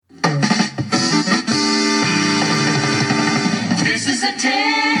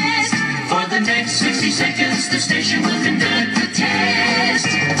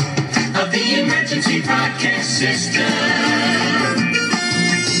broadcast system.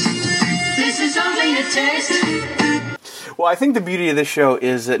 This is only a test. Well, I think the beauty of this show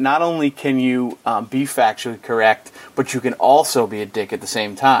is that not only can you be factually correct, but you can also be a dick at the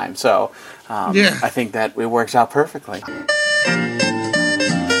same time. So I think that it works out perfectly.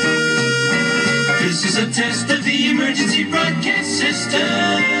 This is a test of the emergency broadcast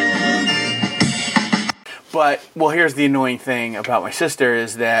system. But, well, here's the annoying thing about my sister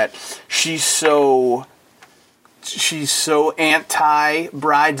is that she's so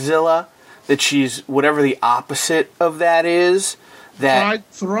anti-Bridezilla that she's whatever the opposite of that is. That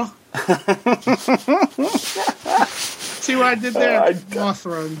Bridezilla? See what I did there? I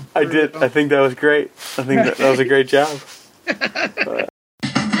did. I think that was great. I think that was a great job. The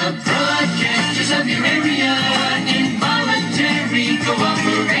broadcasters of your area, involuntary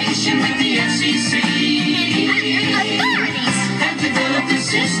cooperation with the FCC, have developed a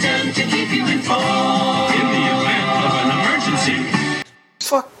system to keep you informed in the event of an emergency.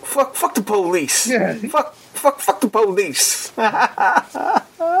 Fuck the police. Yeah. Fuck the police. My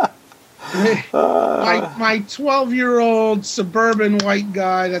 12-year-old suburban white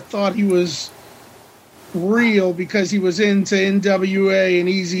guy that thought he was real because he was into NWA and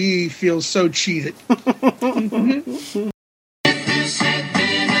Eazy-E feels so cheated. If this had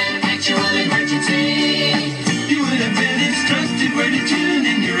been an actual emergency, you would have been instructed where to tune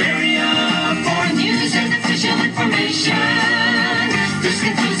in your area for news and official information. This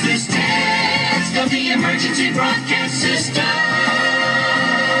concludes this test of the emergency broadcast system.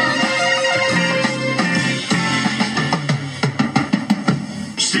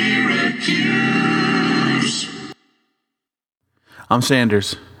 Syracuse. I'm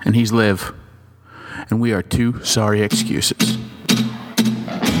Sanders, and he's Liv, and we are two sorry excuses.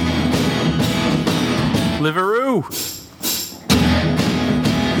 Liveroo!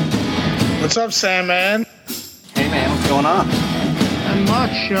 What's up, Sam, man? Hey, man, what's going on?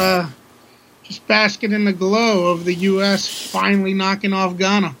 Not much. Just basking in the glow of the U.S. finally knocking off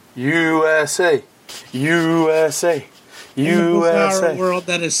Ghana. USA! USA! In the bizarre world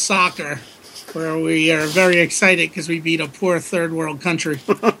that is soccer, where we are very excited because we beat a poor third world country.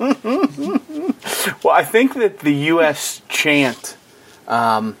 Well, I think that the U.S. chant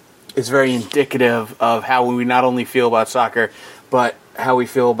is very indicative of how we not only feel about soccer, but how we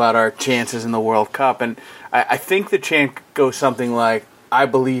feel about our chances in the World Cup. And I think the chant goes something like, I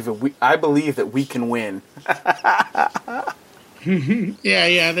believe that we can win.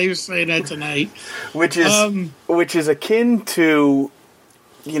 Yeah, they were saying that tonight. Which is akin to,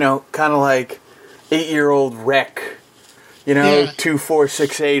 kind of like 8-year-old rec. 2, 4,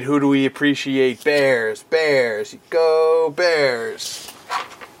 6, 8. Who do we appreciate? Bears, go Bears.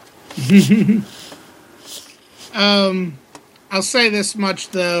 I'll say this much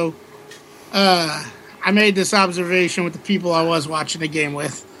though. I made this observation with the people I was watching the game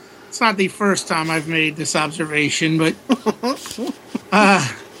with. It's not the first time I've made this observation, but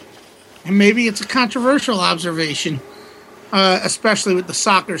and maybe it's a controversial observation, especially with the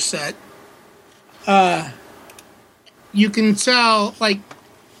soccer set. You can tell,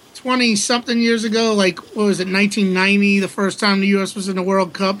 20-something years ago, what was it, 1990, the first time the U.S. was in the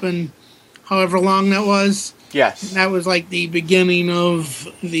World Cup, and however long that was. Yes. And that was the beginning of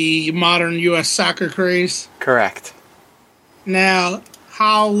the modern U.S. soccer craze. Correct. Now,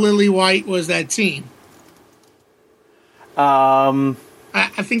 how lily white was that team? I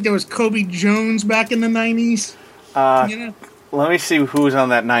think there was Kobe Jones back in the 90s. Let me see who's on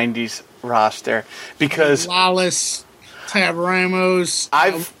that 90s roster. Because Wallace, Tab Ramos,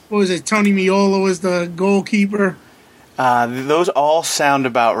 what was it? Tony Meola was the goalkeeper. Those all sound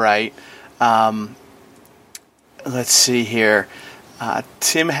about right. Let's see here.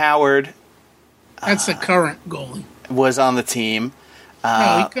 Tim Howard. That's the current goalie. Was on the team.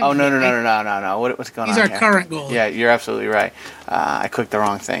 No. What's going on here? He's our here? current goalie. Yeah, you're absolutely right. I clicked the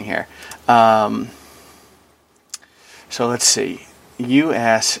wrong thing here. So let's see.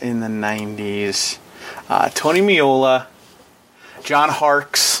 U.S. in the 90s. Tony Meola. John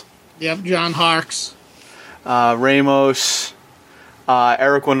Harkes. Yep, John Harkes. Ramos.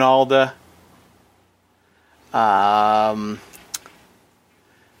 Eric Winalda.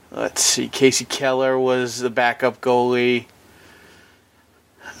 Let's see. Casey Keller was the backup goalie.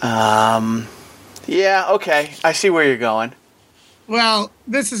 Yeah, okay. I see where you're going. Well,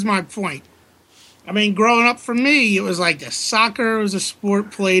 this is my point. I mean, growing up for me, it was soccer was a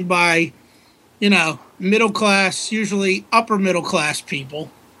sport played by, middle class, usually upper middle class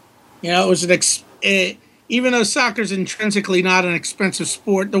people. It was even though soccer's intrinsically not an expensive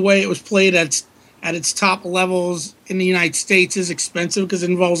sport, the way it was played at its top levels in the United States is expensive because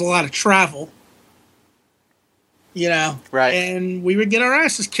it involves a lot of travel. you know. Right. And we would get our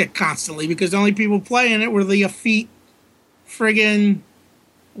asses kicked constantly because the only people playing it were the effete friggin'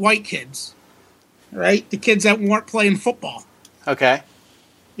 white kids, right? The kids that weren't playing football. Okay.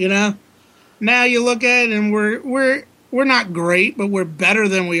 You know. Now you look at it and we're not great, but we're better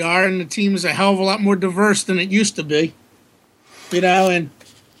than we are, and the team is a hell of a lot more diverse than it used to be. You know, and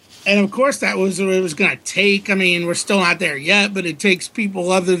of course that was what it was going to take. I mean, we're still not there yet, but it takes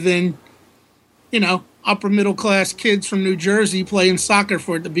people other than, you know, upper middle class kids from New Jersey playing soccer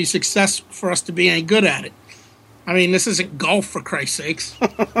for it to be successful, for us to be any good at it. I mean, this isn't golf, for Christ's sakes.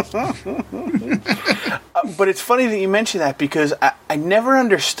 But it's funny that you mention that because I never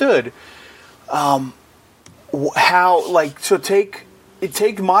understood how, like, so take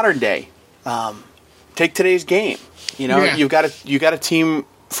modern day, take today's game. You know, Yeah. you got a team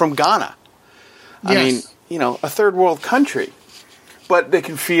from Ghana. I Yes. mean, you know, a third world country, but they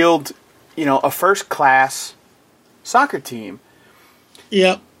can field, you know, a first class soccer team.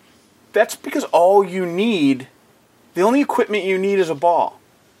 Yep. That's because all you need, the only equipment you need is a ball.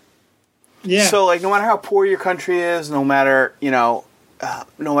 Yeah. So, like, no matter how poor your country is, no matter, you know,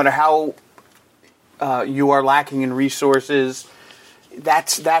 no matter how you are lacking in resources, that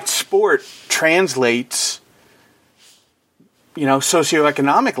sport translates, you know,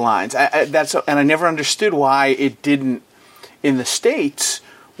 socioeconomic lines. And I never understood why it didn't in the States,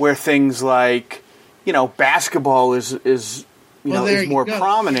 where things like, you know, basketball is is more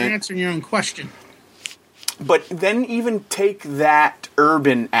prominent. You're answering your own question. But then even take that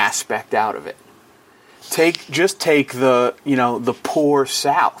urban aspect out of it. Just take the, you know, the poor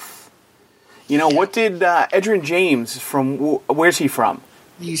South. You know, what did Edrin James where's he from?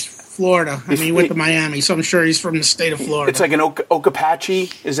 He's Florida. I mean, he went to Miami, so I'm sure he's from the state of Florida. It's like an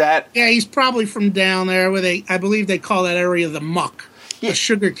Okapachi, is that? Yeah, he's probably from down there where I believe they call that area the Muck. Yeah. The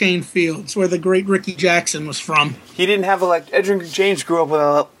sugarcane fields, where the great Ricky Jackson was from. He didn't have Edrin James grew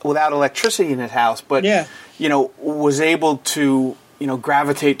up without electricity in his house, but Yeah. you know, was able to, you know,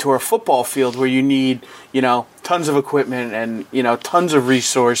 gravitate to a football field where you need, you know, tons of equipment and, you know, tons of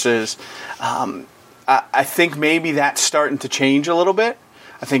resources. I think maybe that's starting to change a little bit.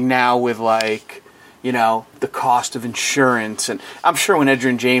 I think now with, like, you know, the cost of insurance, and I'm sure when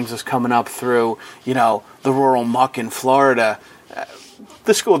Edrin James was coming up through, you know, the rural muck in Florida,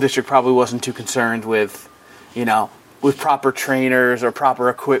 the school district probably wasn't too concerned with, you know, with proper trainers or proper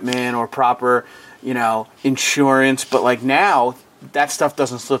equipment or proper, you know, insurance. But like now, that stuff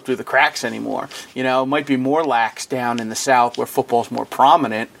doesn't slip through the cracks anymore. You know, it might be more lax down in the South where football's more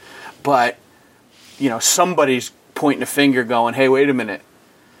prominent, but, you know, somebody's pointing a finger going, hey, wait a minute.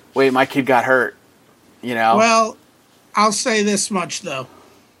 Wait, my kid got hurt, you know? Well, I'll say this much, though.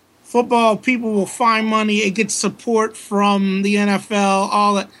 Football, people will find money. It gets support from the NFL,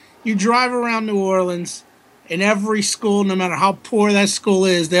 all that. You drive around New Orleans, and every school, no matter how poor that school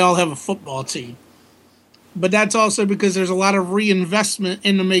is, they all have a football team. But that's also because there's a lot of reinvestment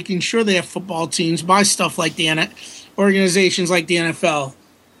into making sure they have football teams by stuff like organizations like the NFL.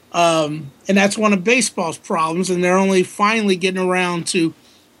 And that's one of baseball's problems, and they're only finally getting around to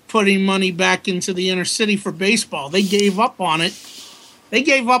putting money back into the inner city for baseball. They gave up on it. They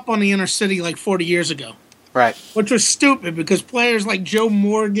gave up on the inner city like 40 years ago. Right. Which was stupid because players like Joe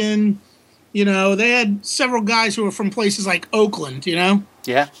Morgan, you know, they had several guys who were from places like Oakland, you know?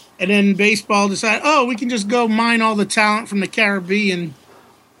 Yeah. And then baseball decided, we can just go mine all the talent from the Caribbean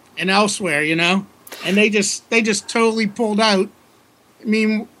and elsewhere, you know? And they just totally pulled out.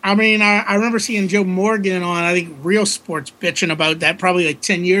 I remember seeing Joe Morgan on, I think, Real Sports bitching about that probably like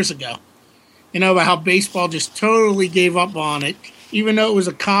 10 years ago. You know, about how baseball just totally gave up on it. Even though it was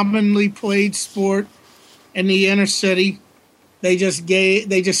a commonly played sport in the inner city, they just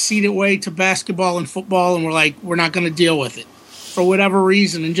ceded way to basketball and football and were like, we're not going to deal with it for whatever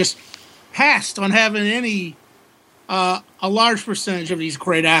reason, and just passed on having any a large percentage of these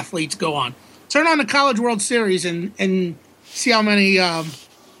great athletes go on. Turn on the College World Series and see how many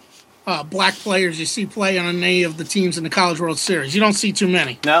black players you see play on any of the teams in the College World Series. You don't see too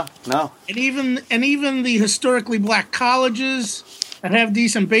many. No. And even the historically black colleges that have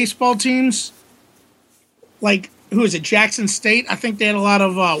decent baseball teams, like, who is it, Jackson State? I think they had a lot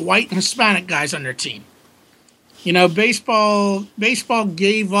of white and Hispanic guys on their team. You know, baseball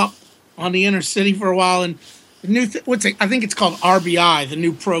gave up on the inner city for a while, and the new I think it's called RBI, the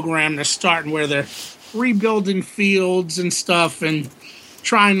new program they're starting where they're rebuilding fields and stuff and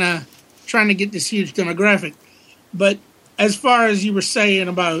trying to get this huge demographic. But as far as you were saying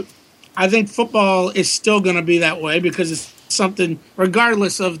about, I think football is still going to be that way because it's something,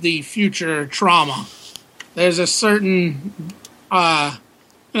 regardless of the future trauma. There's a certain,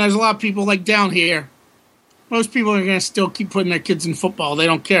 there's a lot of people like down here most people are going to still keep putting their kids in football. They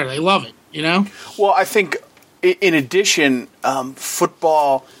don't care. They love it, you know? Well, I think in addition,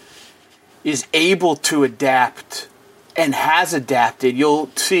 football is able to adapt and has adapted. You'll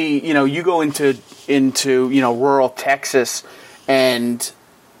see, you go into rural Texas, and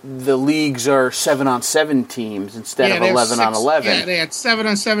the leagues are 7-on-7 teams instead of 11-on-11. Yeah, they had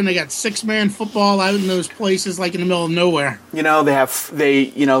 7-on-7. They got 6-man football out in those places, like in the middle of nowhere.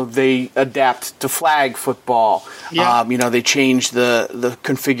 They adapt to flag football. Yeah. They change the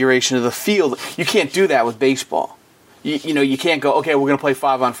configuration of the field. You can't do that with baseball. You can't go, okay, we're going to play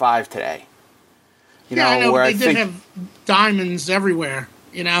 5-on-5 today. I know, but they did have diamonds everywhere,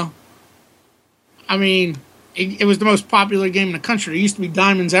 I mean, it was the most popular game in the country. There used to be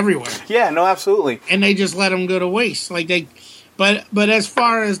diamonds everywhere. Yeah, no, absolutely. And they just let them go to waste. But as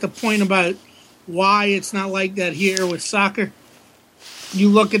far as the point about why it's not like that here with soccer, you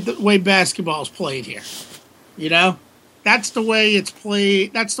look at the way basketball is played here. That's the way it's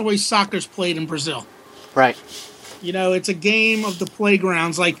played. That's the way soccer's played in Brazil. Right. It's a game of the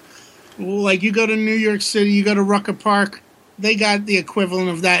playgrounds. Like you go to New York City, you go to Rucker Park, they got the equivalent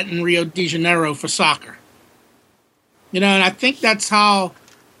of that in Rio de Janeiro for soccer. And I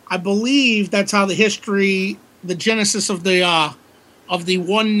believe that's how the history, the genesis of the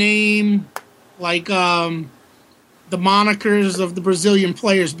one name, the monikers of the Brazilian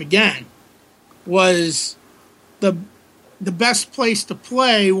players began, was the best place to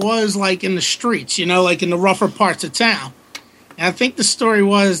play was in the streets, in the rougher parts of town. And I think the story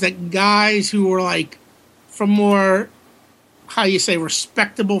was that guys who were from more,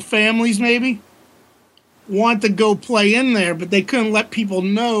 respectable families maybe, want to go play in there, but they couldn't let people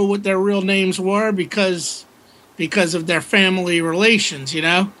know what their real names were because of their family relations,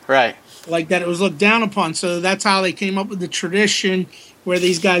 Right. Like that it was looked down upon. So that's how they came up with the tradition where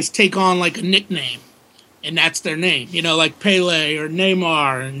these guys take on a nickname, and that's their name, like Pele or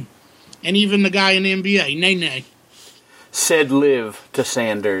Neymar, and even the guy in the NBA, Nene. Said live to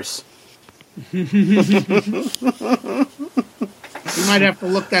Sanders. You might have to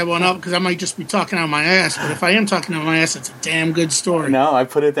look that one up because I might just be talking out of my ass. But if I am talking out of my ass, it's a damn good story. No, I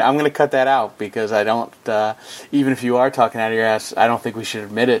put it there. I'm going to cut that out because I don't, even if you are talking out of your ass, I don't think we should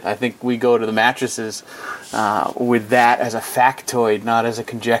admit it. I think we go to the mattresses with that as a factoid, not as a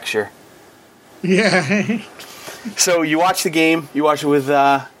conjecture. Yeah. So you watch the game. You watch it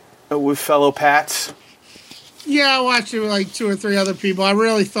with fellow Pats. Yeah, I watched it with 2 or 3 other people. I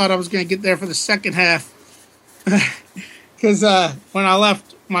really thought I was going to get there for the second half. Because when I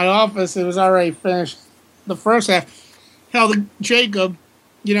left my office, it was already finished the first half. Hell, Jacob,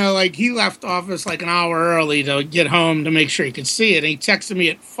 he left office an hour early to get home to make sure he could see it. And he texted me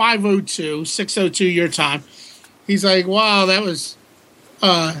at 5:02, 6:02 your time. He's like, wow, that was,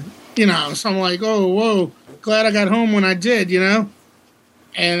 so I'm like, oh, whoa, glad I got home when I did,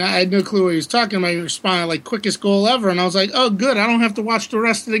 And I had no clue what he was talking about. He responded quickest goal ever. And I was like, oh, good. I don't have to watch the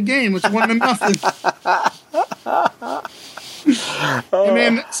rest of the game. It's 1-0. And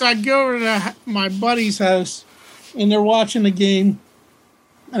then, so I go over to my buddy's house, and they're watching the game.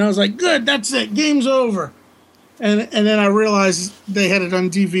 And I was like, good, that's it. Game's over. And then I realized they had it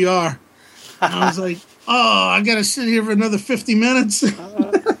on DVR. And I was like, oh, I got to sit here for another 50 minutes.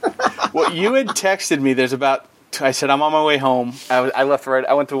 Well, you had texted me. I said, I'm on my way home.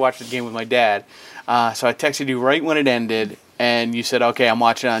 I went to watch the game with my dad. So I texted you right when it ended, and you said, okay, I'm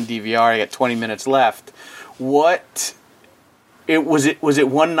watching it on DVR. I got 20 minutes left. What? Was it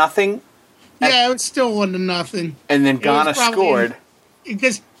 1-0? Yeah, it was still 1-0. And then Ghana scored.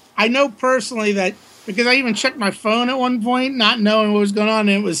 Because I know personally that, because I even checked my phone at one point, not knowing what was going on,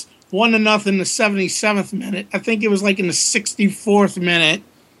 and it was 1-0 in the 77th minute. I think it was in the 64th minute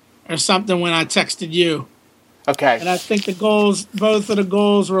or something when I texted you. Okay. And I think both of the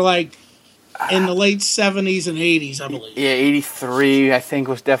goals were in the late 70s and 80s, I believe. Yeah, 83 I think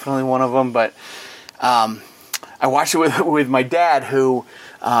was definitely one of them, but I watched it with my dad, who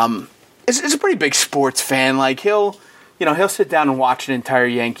is a pretty big sports fan. He'll sit down and watch an entire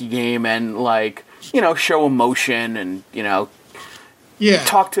Yankee game and show emotion and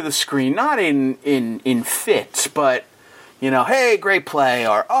talk to the screen, not in fits, but hey, great play,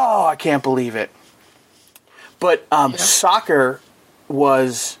 or oh, I can't believe it. But soccer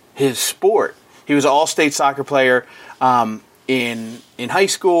was his sport. He was an all-state soccer player in high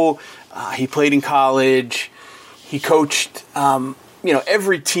school. He played in college. He coached,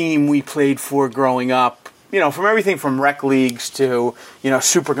 every team we played for growing up. From everything from rec leagues to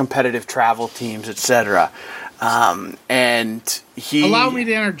super competitive travel teams, etc. And he allow me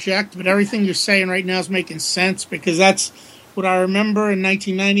to interject, but everything you're saying right now is making sense because that's what I remember in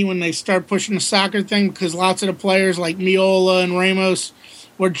 1990 when they started pushing the soccer thing, because lots of the players like Miola and Ramos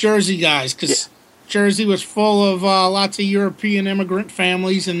were Jersey guys, because Jersey was full of lots of European immigrant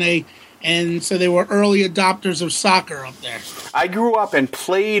families, and so they were early adopters of soccer up there. I grew up and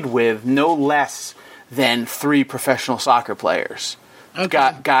played with no less than 3 professional soccer players. Okay.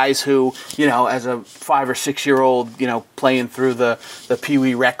 Got guys who, as a 5 or 6 year old, playing through the Pee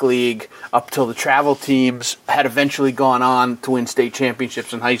Wee Rec League up till the travel teams, had eventually gone on to win state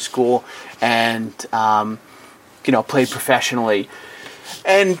championships in high school and, played professionally.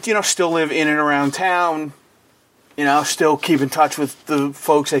 And, still live in and around town, still keep in touch with the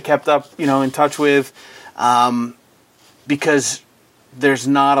folks I kept up, in touch with, because there's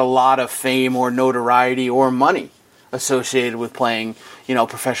not a lot of fame or notoriety or money associated with playing,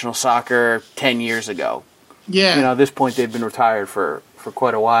 professional soccer 10 years ago. Yeah. At this point they've been retired for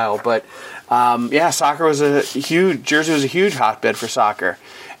quite a while. But, soccer was Jersey was a huge hotbed for soccer.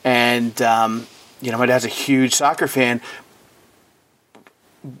 And, my dad's a huge soccer fan,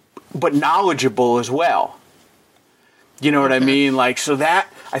 but knowledgeable as well. You know what I mean? I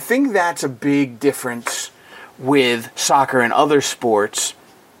think that's a big difference with soccer and other sports.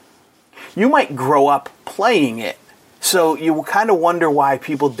 You might grow up playing it, so you kind of wonder why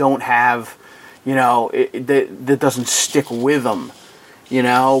people don't have, that doesn't stick with them,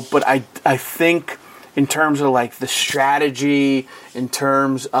 But I think in terms of the strategy, in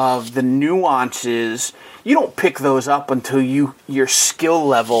terms of the nuances, you don't pick those up until your skill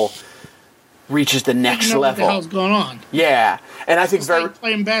level reaches the next level. What the hell's going on? Yeah, and I think it's like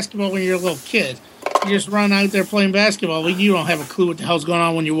playing basketball when you're a little kid. You just run out there playing basketball. You don't have a clue what the hell's going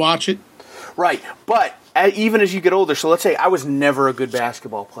on when you watch it. Right, but even as you get older, so let's say I was never a good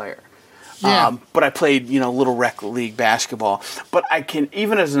basketball player. Yeah. But I played, little rec league basketball. But I can,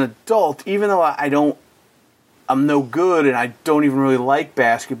 even as an adult, even though I'm no good and I don't even really like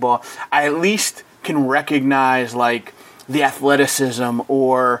basketball, I at least can recognize the athleticism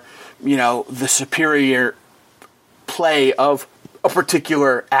or, the superior play of a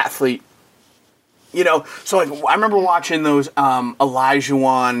particular athlete. So I remember watching those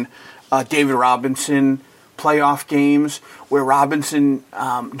Olajuwon, David Robinson playoff games where Robinson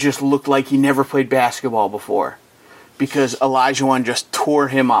just looked like he never played basketball before because Olajuwon just tore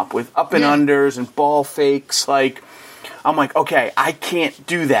him up with up and unders and ball fakes. I'm like, okay, I can't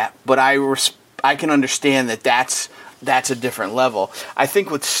do that, but I can understand that's a different level. I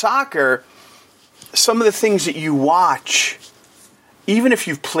think with soccer, some of the things that you watch, even if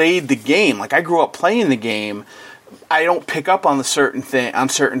you've played the game, I grew up playing the game, I don't pick up on certain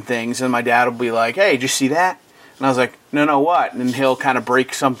things, and my dad will be like, "Hey, did you see that?" And I was like, "No, what?" And he'll kind of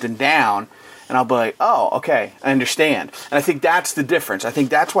break something down, and I'll be like, "Oh, okay, I understand." And I think that's the difference. I think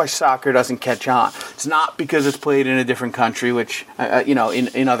that's why soccer doesn't catch on. It's not because it's played in a different country, which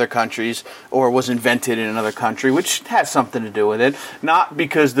in other countries, or was invented in another country, which has something to do with it. Not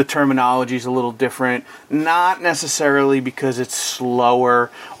because the terminology is a little different. Not necessarily because it's slower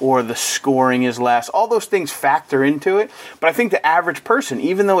or the scoring is less. All those things factor into it. But I think the average person,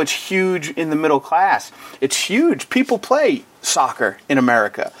 even though it's huge in the middle class, it's huge. People play soccer in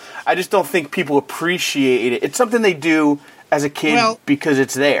America. I just don't think people appreciate it. It's something they do as a kid because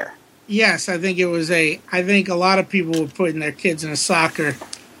it's there. Yes, I think I think a lot of people were putting their kids in a soccer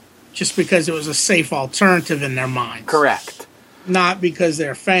just because it was a safe alternative in their minds. Correct. Not because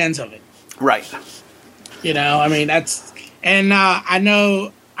they're fans of it. Right. I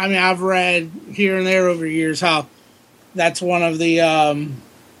know, I've read here and there over the years how that's one of the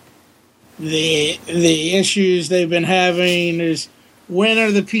issues they've been having is when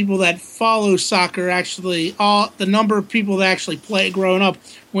are the people that follow soccer the number of people that actually play it growing up,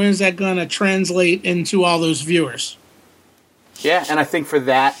 when is that going to translate into all those viewers? Yeah, and I think for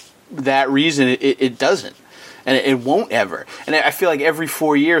that reason, it doesn't. And it won't ever. And I feel like every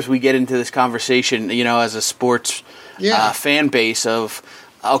 4 years we get into this conversation, as a sports fan base of,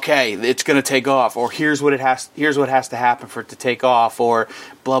 okay, it's going to take off, or here's what has to happen for it to take off, or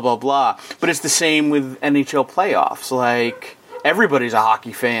blah blah blah. But it's the same with NHL playoffs. Everybody's a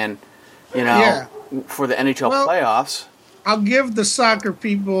hockey fan, for the NHL playoffs. I'll give the soccer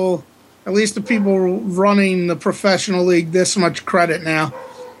people, at least the people running the professional league, this much credit now.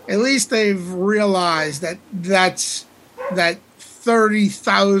 At least they've realized that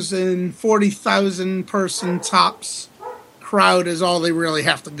 30,000, 40,000 person tops crowd is all they really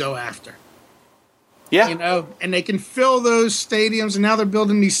have to go after. Yeah. And they can fill those stadiums, and now they're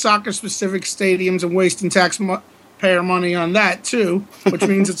building these soccer-specific stadiums and wasting taxpayer money on that, too, which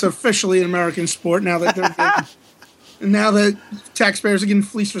means it's officially an American sport now that they're getting, and now that taxpayers are getting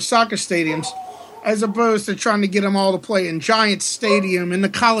fleeced for soccer stadiums. as opposed to trying to get them all to play in Giant Stadium, in the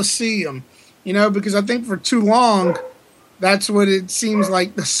Coliseum, because I think for too long, that's what it seems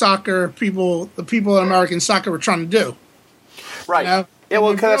like the people in American soccer were trying to do. Right. Yeah,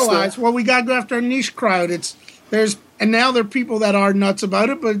 well, we got to go after a niche crowd. And now there are people that are nuts about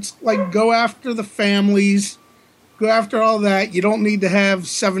it, but it's like go after the families, go after all that. You don't need to have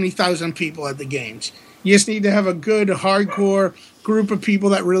 70,000 people at the games. You just need to have a good, hardcore group of people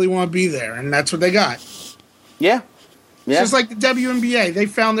that really want to be there, and that's what they got. Yeah. It's just like the WNBA. They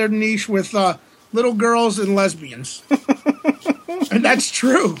found their niche with little girls and lesbians. And that's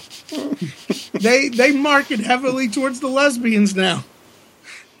true. They market heavily towards the lesbians now.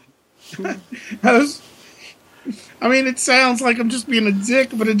 It sounds like I'm just being a dick,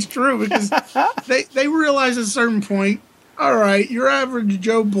 but it's true because they realize at a certain point, all right, your average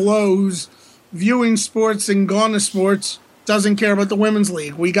Joe Blow who's viewing sports and gone to sports doesn't care about the women's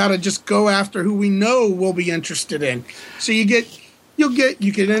league. We got to just go after who we know will be interested in. So you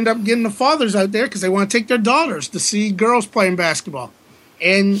can end up getting the fathers out there because they want to take their daughters to see girls playing basketball.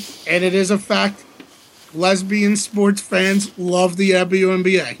 And it is a fact, lesbian sports fans love the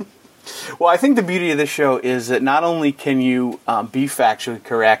WNBA. Well, I think the beauty of this show is that not only can you be factually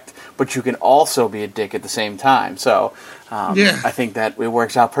correct, but you can also be a dick at the same time. So I think that it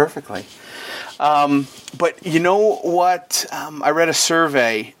works out perfectly. But you know what? I read a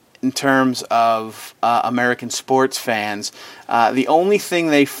survey in terms of American sports fans. The only thing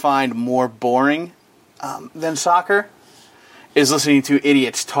they find more boring than soccer is listening to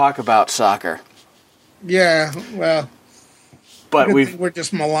idiots talk about soccer. Yeah, well, but we're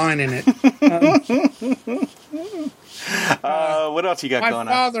just maligning it. What else you got going on?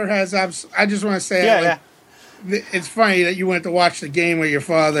 My father has. I just want to say, it's funny that you went to watch the game with your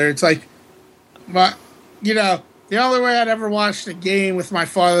father. It's like, but the only way I'd ever watch the game with my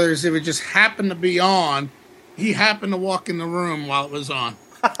father is if it just happened to be on. He happened to walk in the room while it was on.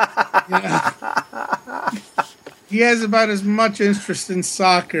 He has about as much interest in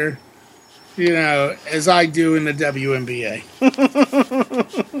soccer, as I do in the WNBA.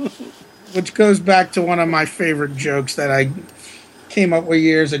 Which goes back to one of my favorite jokes that I came up with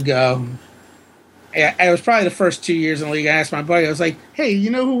years ago. It was probably the first 2 years in the league. I asked my buddy, I was like, hey, you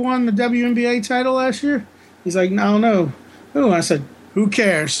know who won the WNBA title last year? He's like, no, no. Who? I said, who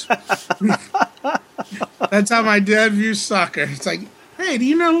cares? That's how my dad views soccer. It's like, hey, do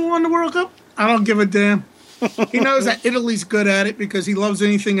you know who won the World Cup? I don't give a damn. He knows that Italy's good at it because he loves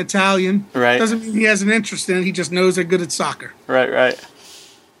anything Italian. Right. Doesn't mean he has an interest in it. He just knows they're good at soccer. Right.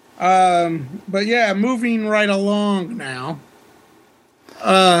 But yeah, moving right along now.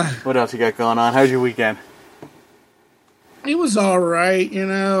 What else you got going on? How's your weekend? It was all right,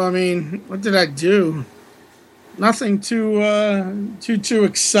 what did I do? Nothing too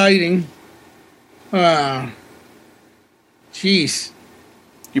exciting. Jeez.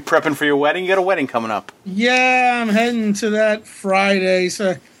 You prepping for your wedding? You got a wedding coming up. Yeah, I'm heading to that Friday,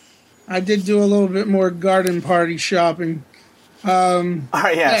 so I did do a little bit more garden party shopping. All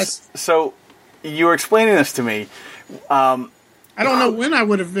right, yes. So you were explaining this to me. I don't know when I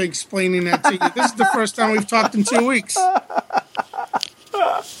would have been explaining that to you. This is the first time we've talked in 2 weeks.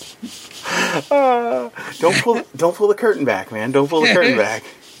 Don't pull the curtain back, man. Don't pull the curtain back.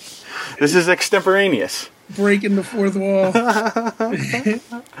 This is extemporaneous. Breaking the fourth wall.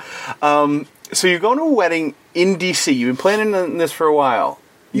 So you're going to a wedding in D.C. You've been planning on this for a while.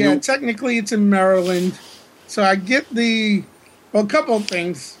 Yeah, technically it's in Maryland. So I get a couple of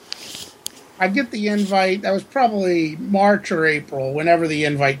things. I get the invite. That was probably March or April, whenever the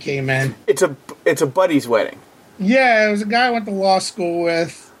invite came in. It's a buddy's wedding. Yeah, it was a guy I went to law school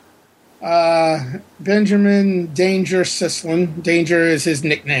with. Benjamin Danger Sislin. Danger is his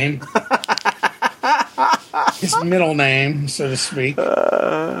nickname. His middle name, so to speak.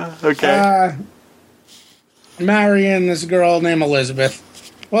 Okay. Marrying this girl named Elizabeth.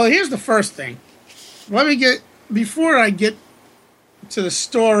 Well, here's the first thing. Before I get to the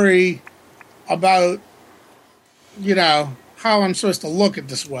story about, how I'm supposed to look at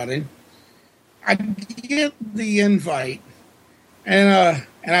this wedding, I get the invite, and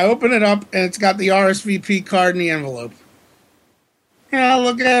I open it up, and it's got the RSVP card in the envelope. And I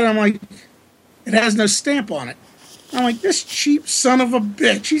look at it, I'm like, it has no stamp on it. I'm like, this cheap son of a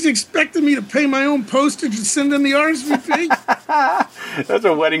bitch. He's expecting me to pay my own postage and send in the RSVP? That's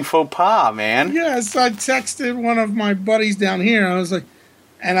a wedding faux pas, man. Yeah, so I texted one of my buddies down here. I was like,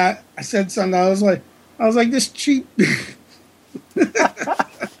 and I said something. I was like, this cheap,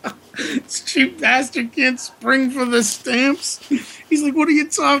 this cheap bastard can't spring for the stamps. He's like, what are you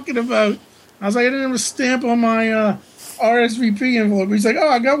talking about? I was like, I didn't have a stamp on my RSVP envelope. He's like, oh,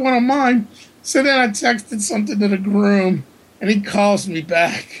 I got one on mine. So then I texted something to the groom, and he calls me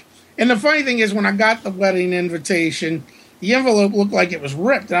back. And the funny thing is, when I got the wedding invitation, the envelope looked like it was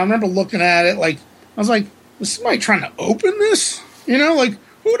ripped. And I remember looking at it like, I was like, was somebody trying to open this? You know, like,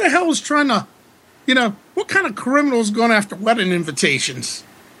 who the hell is trying to, you know, what kind of criminals going after wedding invitations?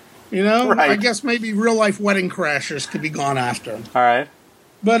 You know? Right. I guess maybe real-life wedding crashers could be gone after them. All right.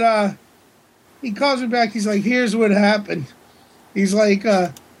 But he calls me back. He's like, here's what happened. He's like,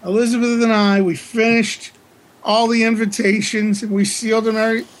 Elizabeth and I, we finished all the invitations, and we sealed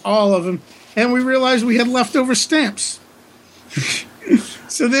them, all of them, and we realized we had leftover stamps.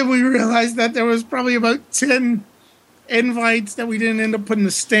 So then we realized that there was probably about 10 invites that we didn't end up putting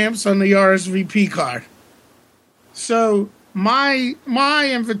the stamps on the RSVP card. So my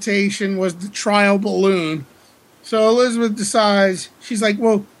invitation was the trial balloon. So Elizabeth decides, she's like,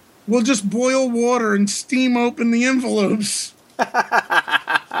 well, we'll just boil water and steam open the envelopes.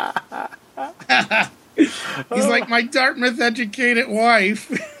 He's like, my Dartmouth-educated wife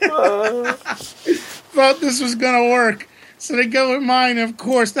thought this was going to work. So they go with mine. Of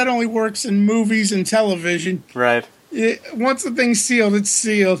course, that only works in movies and television. Right. Once the thing's sealed, it's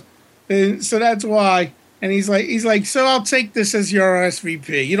sealed. And so that's why. And he's like, so I'll take this as your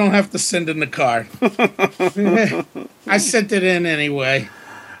RSVP. You don't have to send in the card. I sent it in anyway.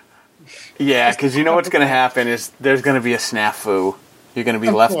 Yeah, because you know what's going to happen is there's going to be a snafu. You're going to be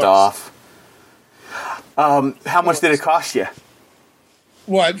left off. How much did it cost you?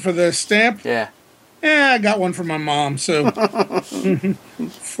 What, for the stamp? Yeah. I got one from my mom, so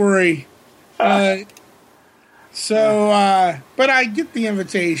free. But I get the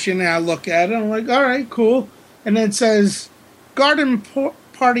invitation and I look at it and I'm like, all right, cool. And then it says garden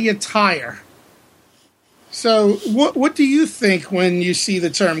party attire. So what do you think when you see the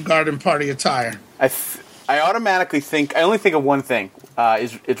term garden party attire? I automatically think, I only think of one thing.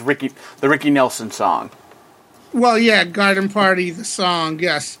 It's the Ricky Nelson song. Well, yeah, Garden Party, the song,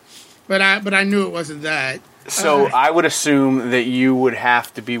 yes. But I knew it wasn't that. So I would assume that you would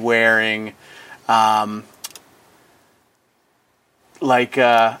have to be wearing, some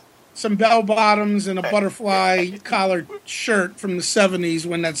bell bottoms and a butterfly collared shirt from the 70s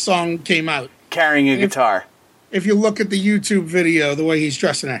when that song came out. Carrying a guitar. If you look at the YouTube video, the way he's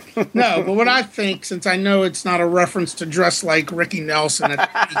dressing it. No, but what I think, since I know it's not a reference to dress like Ricky Nelson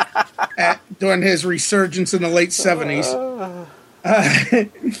during his resurgence in the late 70s,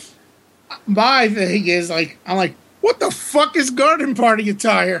 my thing is, I'm like, what the fuck is garden party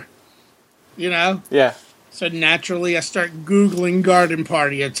attire? You know? Yeah. So naturally, I start Googling garden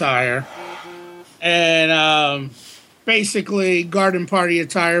party attire. And basically, garden party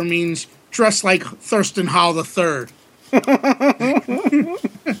attire means dress like Thurston Howell III.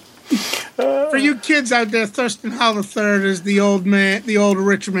 For you kids out there, Thurston Howell III is the old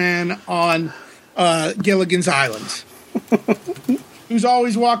rich man on Gilligan's Island. Who's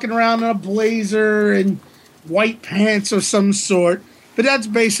always walking around in a blazer and white pants of some sort. But that's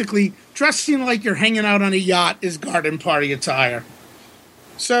basically dressing like you're hanging out on a yacht is garden party attire.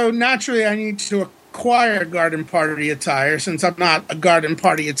 So naturally, I need to acquire garden party attire since I'm not a garden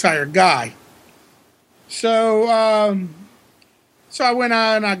party attire guy. So I went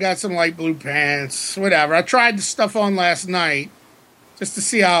out and I got some light blue pants, whatever. I tried the stuff on last night just to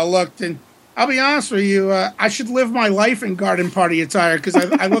see how it looked, and I'll be honest with you, I should live my life in garden party attire because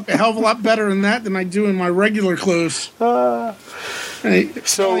I look a hell of a lot better in that than I do in my regular clothes. The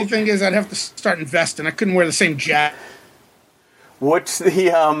only thing is I'd have to start investing. I couldn't wear the same jacket. What's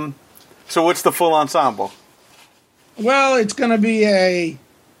the full ensemble? Well, it's going to be a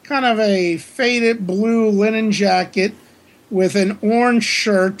kind of a faded blue linen jacket with an orange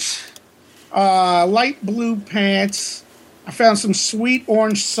shirt, light blue pants. I found some sweet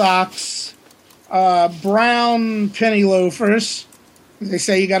orange socks, brown penny loafers. They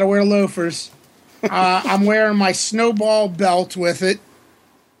say you got to wear loafers. I'm wearing my snowball belt with it.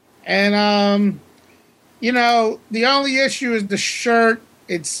 And, the only issue is the shirt.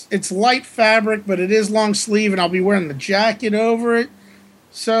 It's light fabric, but it is long sleeve, and I'll be wearing the jacket over it.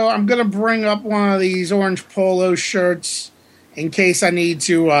 So I'm going to bring up one of these orange polo shirts in case I need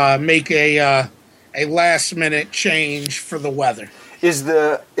to make a last-minute change for the weather. Is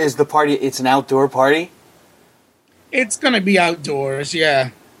the party, it's an outdoor party? It's going to be outdoors,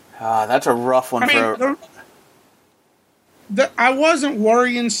 yeah. That's a rough one. I wasn't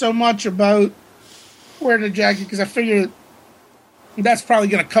worrying so much about wearing the jacket because I figured that's probably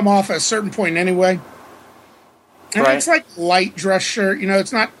going to come off at a certain point anyway. And It's like light dress shirt,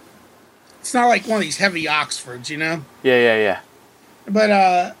 it's not like one of these heavy Oxfords, Yeah.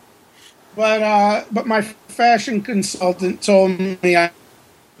 But my fashion consultant told me I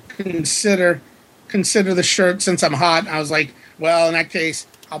consider the shirt since I'm hot. I was like, well, in that case,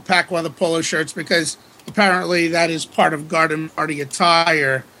 I'll pack one of the polo shirts because apparently that is part of garden party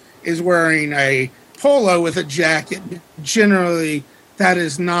attire, is wearing a polo with a jacket. Generally, that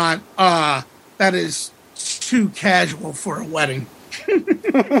is not, that is too casual for a wedding.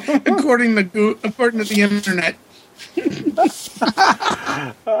 according to the internet.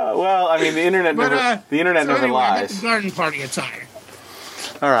 Well, I mean, the internet never lies. I got the garden party attire.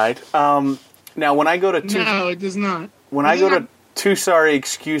 All right. Now, when I go to no, it does not. When I go to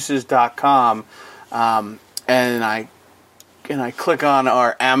twosorryexcuses.com, and I click on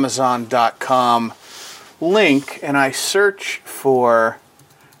our Amazon.com link, and I search for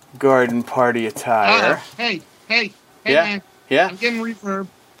garden party attire. Hey, yeah, man. Yeah. I'm getting reverb.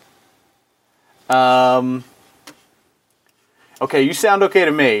 Okay, you sound okay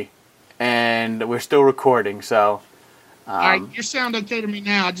to me, and we're still recording, so. All right, you sound okay to me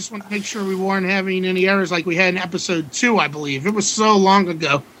now. I just want to make sure we weren't having any errors like we had in episode 2, I believe. It was so long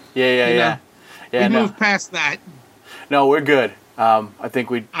ago. Yeah. We moved past that. No, we're good. I think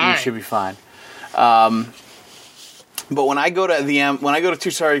we should be fine. But when I go to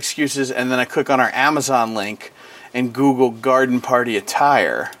Two Sorry Excuses and then I click on our Amazon link and Google garden party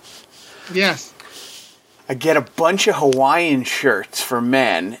attire, yes, I get a bunch of Hawaiian shirts for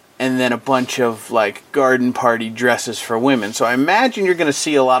men and then a bunch of like garden party dresses for women. So I imagine you're going to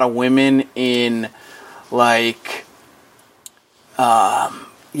see a lot of women in like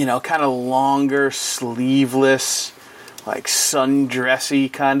kind of longer sleeveless, like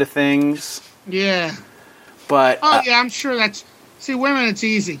sundressy kind of things. Yeah. But I'm sure women, it's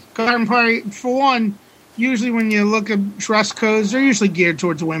easy. Garden party, for one, usually when you look at dress codes, they're usually geared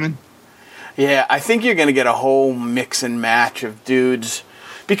towards women. Yeah, I think you're going to get a whole mix and match of dudes.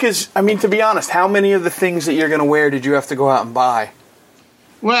 Because, I mean, to be honest, how many of the things that you're going to wear did you have to go out and buy?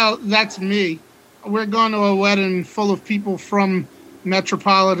 Well, that's me. We're going to a wedding full of people from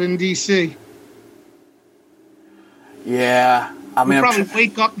metropolitan D.C. Yeah. I mean, we'll probably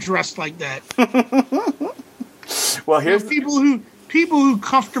wake up dressed like that. Well, here's people who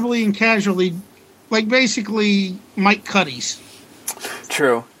comfortably and casually, like basically Mike Cuddies.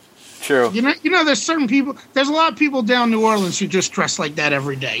 True. You know, there's a lot of people down New Orleans who just dress like that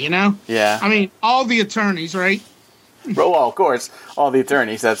every day, you know? Yeah. I mean, all the attorneys, right? Well, of course, all the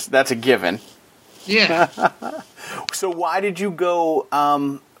attorneys, that's a given. Yeah. So why did you go,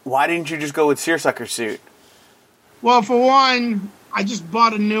 why didn't you just go with seersucker suit? Well, for one, I just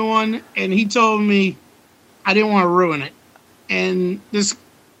bought a new one, and he told me I didn't want to ruin it. And this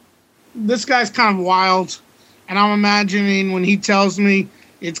guy's kind of wild, and I'm imagining when he tells me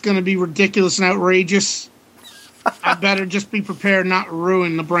it's going to be ridiculous and outrageous, I better just be prepared not to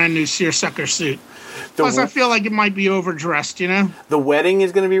ruin the brand new seersucker suit. Plus, I feel like it might be overdressed, you know? The wedding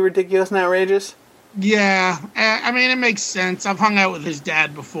is going to be ridiculous and outrageous? Yeah. I mean, it makes sense. I've hung out with his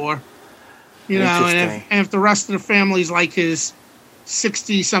dad before. You know, and if the rest of the family's like his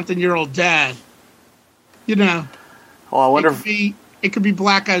 60-something-year-old dad, you know, well, I wonder it could be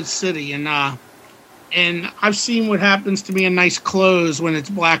Blackout City, and I've seen what happens to me in nice clothes when it's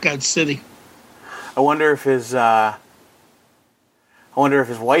Blackout City. I wonder if his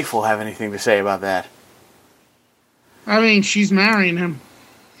wife will have anything to say about that. I mean, she's marrying him.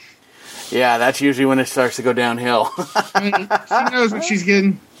 Yeah, that's usually when it starts to go downhill. I mean, she knows what she's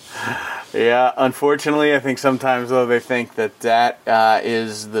getting. Yeah, unfortunately, I think sometimes though they think that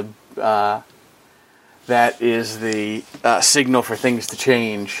is the signal for things to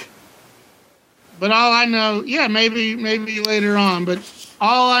change. But all I know, maybe later on, but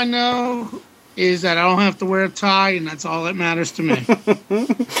all I know is that I don't have to wear a tie, and that's all that matters to me.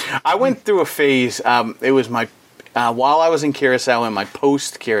 I went through a phase. It was my while I was in Curacao, in my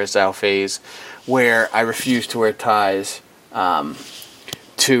post-Curacao phase, where I refused to wear ties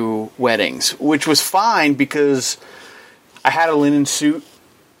to weddings, which was fine because I had a linen suit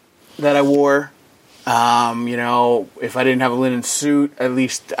that I wore. You know, if I didn't have a linen suit, at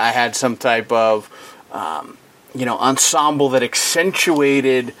least I had some type of, ensemble that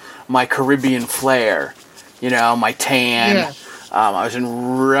accentuated my Caribbean flair. You know, my tan. Yeah. I was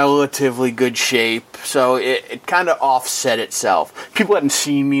in relatively good shape, so it kind of offset itself. People hadn't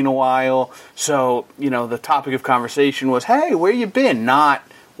seen me in a while, so, the topic of conversation was, hey, where you been? Not,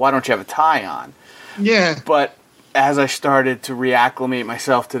 why don't you have a tie on? Yeah. But as I started to reacclimate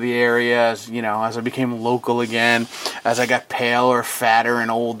myself to the area, as I became local again, as I got paler, fatter,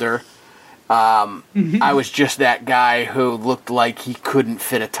 and older, I was just that guy who looked like he couldn't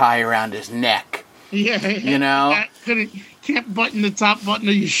fit a tie around his neck. Yeah. You know? can't button the top button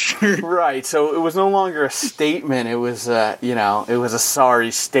of your shirt. Right, so it was no longer a statement. It was, it was a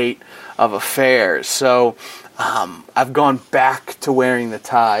sorry state of affairs. So I've gone back to wearing the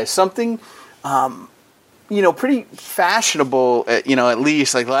tie. Something, pretty fashionable, at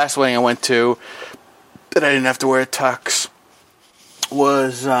least. Like the last wedding I went to that I didn't have to wear a tux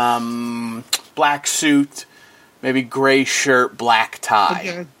was black suit, maybe gray shirt, black tie.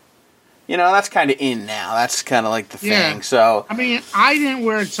 Okay. That's kind of in now. That's kind of like the thing. Yeah. So I mean, I didn't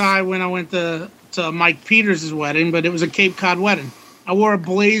wear a tie when I went to Mike Peters' wedding, but it was a Cape Cod wedding. I wore a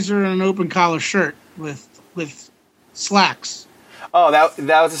blazer and an open collar shirt with slacks. Oh, that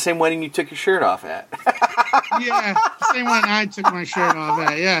was the same wedding you took your shirt off at. Yeah, same wedding I took my shirt off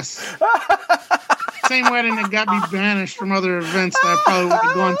at. Yes. Same wedding that got me banished from other events that I probably would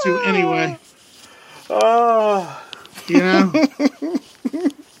have gone to anyway. Oh.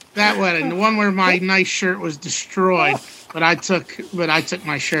 That wedding, the one where my nice shirt was destroyed, but I took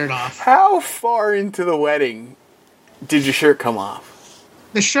my shirt off. How far into the wedding did your shirt come off?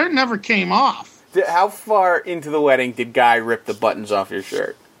 The shirt never came off. How far into the wedding did Guy rip the buttons off your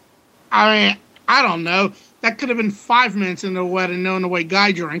shirt? I mean, I don't know. That could have been 5 minutes into the wedding, knowing the way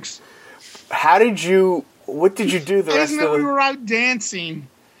Guy drinks. What did you do the rest of the... We were out dancing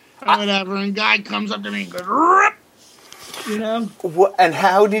or whatever, and Guy comes up to me and goes, "Rip!" What, and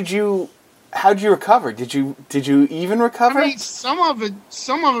how did you recover? Did you even recover? I mean, some of it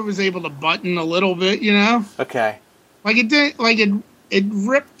was able to button a little bit, Okay. Like it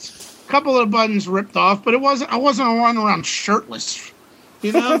ripped. A couple of the buttons ripped off, but I wasn't running around shirtless.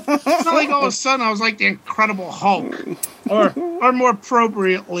 It's not like all of a sudden I was like the Incredible Hulk, or more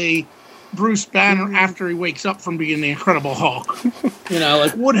appropriately, Bruce Banner after he wakes up from being the Incredible Hulk.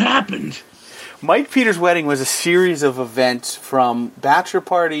 Like what happened? Mike Peters' wedding was a series of events from bachelor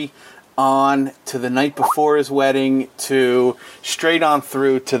party on to the night before his wedding to straight on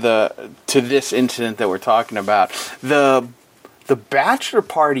through to this incident that we're talking about. The bachelor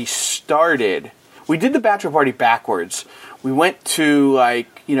party started. We did the bachelor party backwards. We went to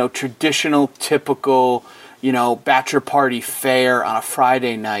traditional, typical, bachelor party fare on a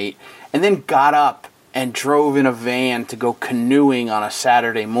Friday night, and then got up and drove in a van to go canoeing on a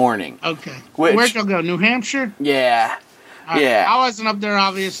Saturday morning. Okay. Where'd you go? New Hampshire? Yeah. Yeah. I wasn't up there,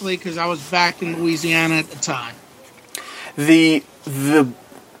 obviously, because I was back in Louisiana at the time. The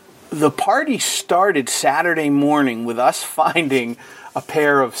party started Saturday morning with us finding a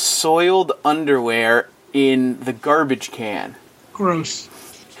pair of soiled underwear in the garbage can. Gross.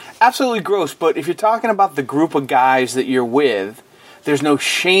 Absolutely gross, but if you're talking about the group of guys that you're with, there's no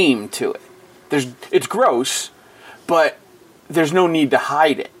shame to it. It's gross, but there's no need to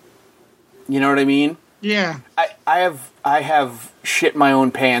hide it. You know what I mean? Yeah. I have shit my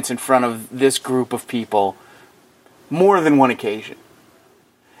own pants in front of this group of people more than one occasion,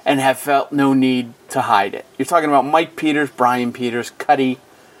 and have felt no need to hide it. You're talking about Mike Peters, Brian Peters, Cuddy,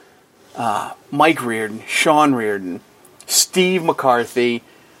 Mike Reardon, Sean Reardon, Steve McCarthy,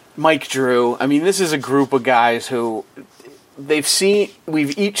 Mike Drew. I mean, this is a group of guys who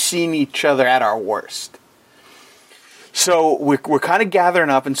we've each seen each other at our worst. So we're kind of gathering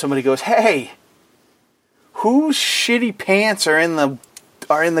up, and somebody goes, "Hey, whose shitty pants are in the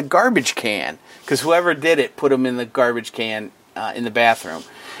garbage can?" Because whoever did it put them in the garbage can in the bathroom,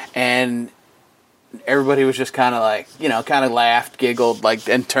 and everybody was just kind of like, kind of laughed, giggled,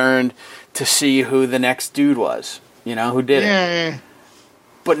 and turned to see who the next dude was, who did it. Yeah.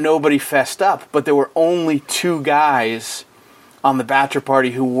 But nobody fessed up. But there were only two guys on the bachelor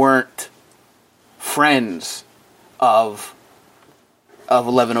party who weren't friends of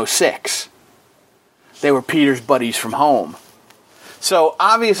 1106. They were Peter's buddies from home. So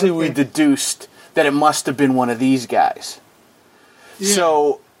obviously we deduced that it must have been one of these guys. Yeah.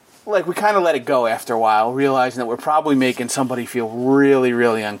 So we kind of let it go after a while, realizing that we're probably making somebody feel really,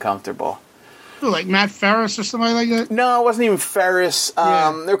 really uncomfortable. Like Matt Ferris or somebody like that? No, it wasn't even Ferris.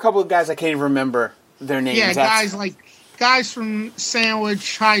 There were a couple of guys I can't even remember their names. Yeah, guys from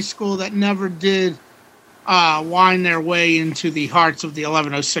Sandwich High School that never did wind their way into the hearts of the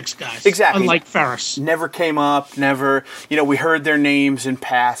 1106 guys. Exactly. Unlike Ferris. Never came up, never, we heard their names in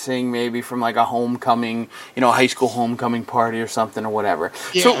passing, maybe from a homecoming, a high school homecoming party or something or whatever.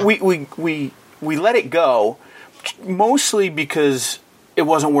 Yeah. So we let it go, mostly because it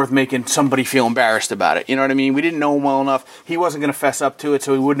wasn't worth making somebody feel embarrassed about it. You know what I mean? We didn't know him well enough. He wasn't going to fess up to it,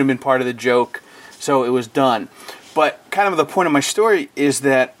 so he wouldn't have been part of the joke. So it was done. But kind of the point of my story is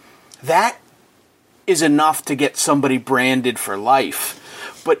that is enough to get somebody branded for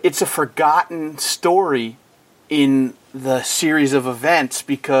life. But it's a forgotten story in the series of events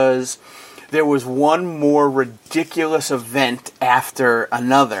because there was one more ridiculous event after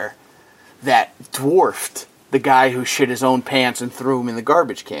another that dwarfed the guy who shit his own pants and threw him in the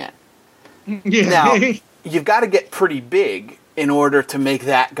garbage can. Yeah. Now, you've got to get pretty big in order to make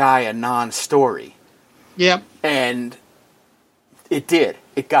that guy a non-story. Yep. And it did.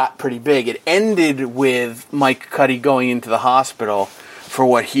 It got pretty big. It ended with Mike Cuddy going into the hospital for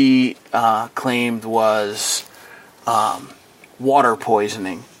what he claimed was water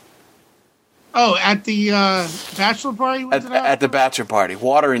poisoning. Oh, at the bachelor party? At the bachelor party.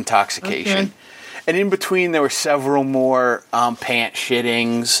 Water intoxication. Okay. And in between, there were several more pant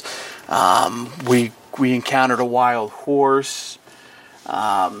shittings. We encountered a wild horse.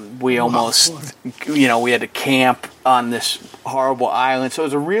 We almost, we had to camp on this horrible island. So it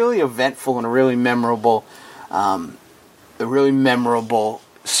was a really eventful and a really memorable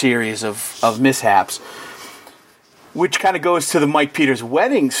series of mishaps, which kind of goes to the Mike Peters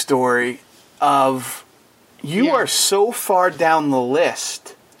wedding story of you are so far down the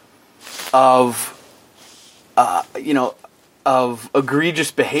list of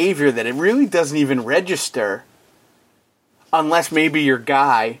egregious behavior that it really doesn't even register unless maybe you're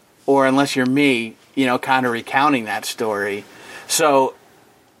Guy or unless you're me, kind of recounting that story. So,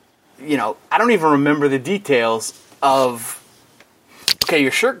 I don't even remember the details of, okay,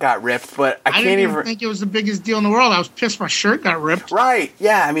 your shirt got ripped, but I can't even think it was the biggest deal in the world. I was pissed my shirt got ripped. Right.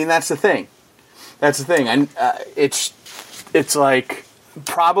 Yeah, I mean, that's the thing. And it's like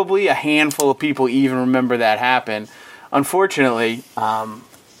probably a handful of people even remember that happened. Unfortunately, one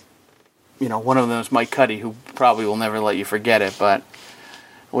of them is Mike Cuddy, who probably will never let you forget it, but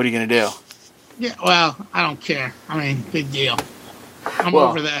what are you going to do? Yeah, well, I don't care. I mean, big deal. I'm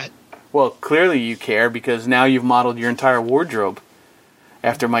over that. Well, clearly you care because now you've modeled your entire wardrobe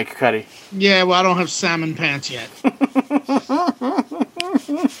after Mike Cuddy. Yeah, well, I don't have salmon pants yet.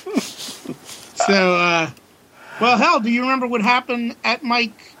 So, well, hell, do you remember what happened at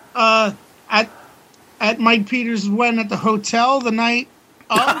Mike Peters' wedding at the hotel the night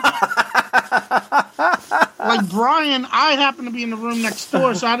of? Like Brian, I happened to be in the room next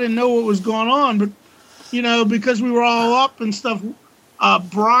door, so I didn't know what was going on. But, because we were all up and stuff,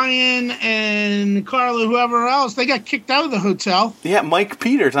 Brian and Carla, whoever else, they got kicked out of the hotel. Yeah, Mike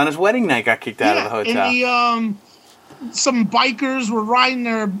Peters on his wedding night got kicked out of the hotel. And some bikers were riding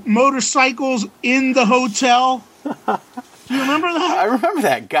their motorcycles in the hotel. Do you remember that? I remember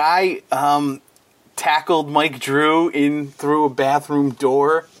that. Guy tackled Mike Drew in through a bathroom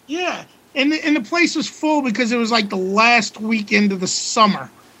door. Yeah. And the place was full because it was like the last weekend of the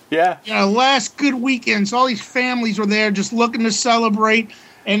summer. Yeah. Last good weekend. So all these families were there just looking to celebrate.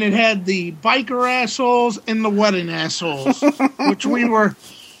 And it had the biker assholes and the wedding assholes, which we were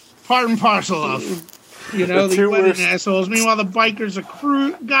part and parcel of. The wedding assholes. Meanwhile, the bikers,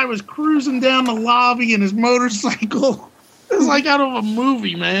 guy was cruising down the lobby in his motorcycle. It was like out of a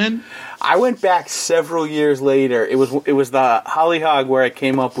movie, man. I went back several years later. It was the Hollyhog where I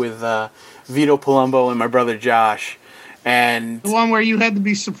came up with Vito Palumbo and my brother Josh. And the one where you had to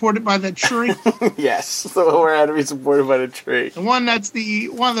be supported by that tree? Yes, the one where I had to be supported by the tree. The one that's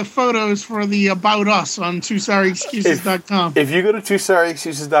one of the photos for the About Us on TwoSorryExcuses.com. If you go to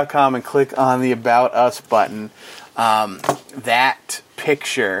TwoSorryExcuses.com and click on the About Us button, that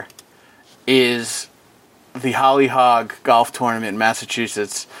picture is the Hollyhog Golf Tournament in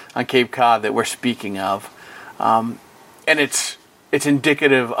Massachusetts on Cape Cod that we're speaking of. And it's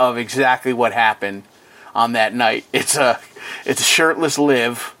indicative of exactly what happened on that night. It's a shirtless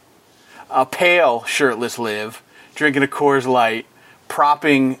Liv, a pale shirtless Liv, drinking a Coors Light,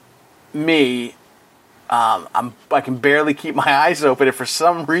 propping me. I can barely keep my eyes open, and for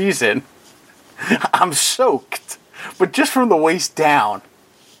some reason, I'm soaked, but just from the waist down.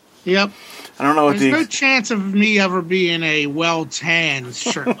 Yep. I don't know There's no chance of me ever being a well-tanned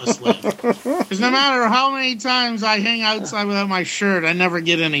shirtless Liv. Because no matter how many times I hang outside without my shirt, I never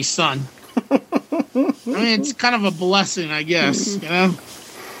get any sun. I mean, it's kind of a blessing, I guess,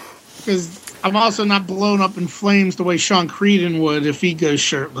 because I'm also not blown up in flames the way Sean Creedon would if he goes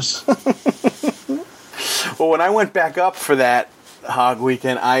shirtless. Well, when I went back up for that hog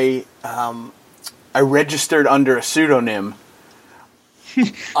weekend, I registered under a pseudonym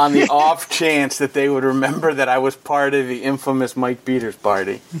on the off chance that they would remember that I was part of the infamous Mike Peters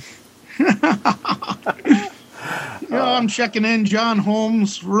party. I'm checking in. John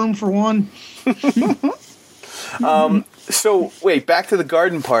Holmes, room for one. So, wait, back to the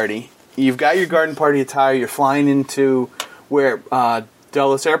garden party. You've got your garden party attire. You're flying into where?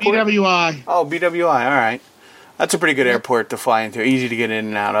 Dulles Airport? BWI. Oh, BWI. All right. That's a pretty good airport to fly into. Easy to get in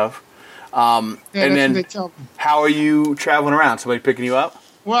and out of. And then, how are you traveling around? Somebody picking you up?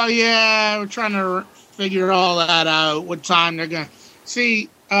 Well, yeah, we're trying to figure all that out. What time they're gonna see?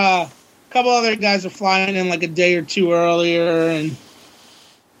 A couple other guys are flying in like a day or two earlier, and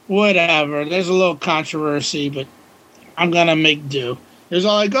whatever. There's a little controversy, but I'm gonna make do. There's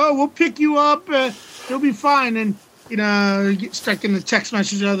all like, oh, we'll pick you up. You'll be fine. And stuck in the text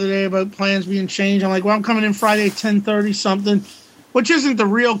message the other day about plans being changed. I'm like, well, I'm coming in Friday at 10:30 something, which isn't the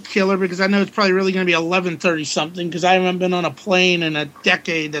real killer because I know it's probably really going to be 11:30 something because I haven't been on a plane in a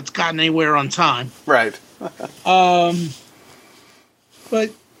decade that's gotten anywhere on time. Right. But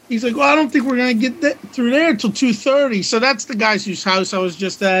he's like, well, I don't think we're going to get through there until 2:30. So that's the guy's whose house I was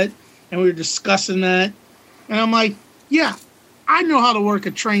just at, and we were discussing that. And I'm like, yeah, I know how to work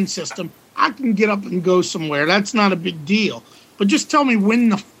a train system. I can get up and go somewhere. That's not a big deal. But just tell me when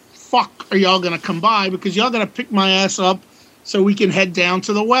the fuck are y'all going to come by because y'all got to pick my ass up so we can head down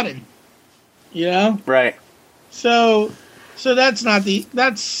to the wedding. You know? Right. So that's not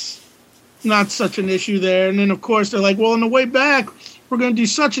such an issue there. And then, of course, they're like, well, on the way back, we're going to do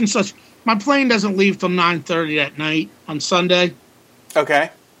such and such. My plane doesn't leave till 9:30 at night on Sunday.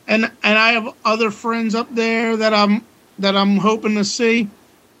 Okay. And I have other friends up there that I'm hoping to see.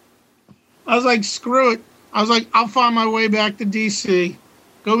 I was like, screw it. I was like, I'll find my way back to D.C.,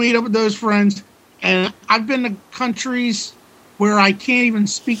 go meet up with those friends. And I've been to countries where I can't even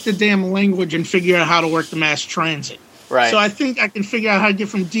speak the damn language and figure out how to work the mass transit. Right. So I think I can figure out how to get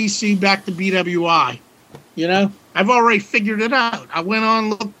from D.C. back to BWI. You know? I've already figured it out. I went on,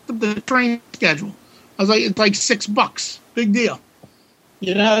 looked at the train schedule. I was like, it's like $6. Big deal.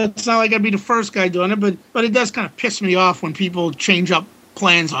 You know, it's not like I'd be the first guy doing it, but it does kind of piss me off when people change up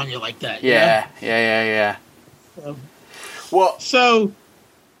plans on you like that. Yeah, you know? yeah. So,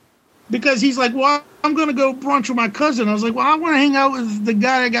 because he's like, well, I'm going to go brunch with my cousin. I was like, well, I want to hang out with the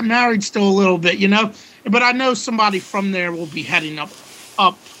guy that got married still a little bit, you know? But I know somebody from there will be heading up,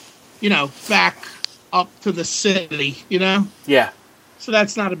 back up to the city, you know? Yeah. So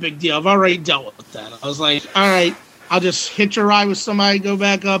that's not a big deal. I've already dealt with that. I was like, all right, I'll just hitch a ride with somebody, go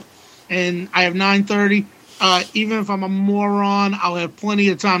back up, and I have 9:30. Even if I'm a moron, I'll have plenty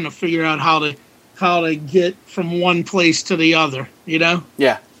of time to figure out how to get from one place to the other, you know?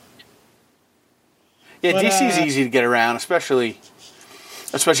 Yeah. Yeah, DC's easy to get around, especially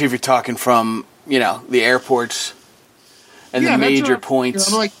if you're talking from, the airports and the major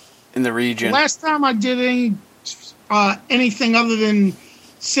points in the region. Last time I did anything other than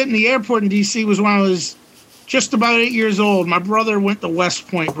sit in the airport in DC was when I was just about 8 years old. My brother went to West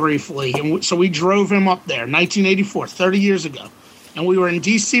Point briefly, and so we drove him up there, 1984, 30 years ago. And we were in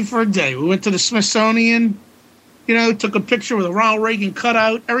D.C. for a day. We went to the Smithsonian, took a picture with a Ronald Reagan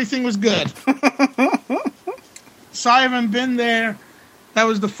cutout. Everything was good. So I haven't been there. That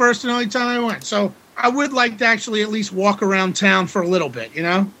was the first and only time I went. So I would like to actually at least walk around town for a little bit,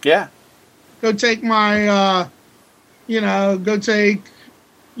 Yeah. Go take my, the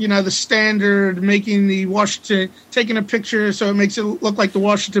standard, making the Washington, taking a picture so it makes it look like the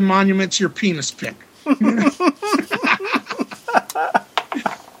Washington Monument's your penis pic.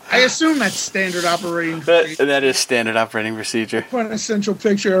 I assume that's standard operating procedure. That is standard operating procedure. Quintessential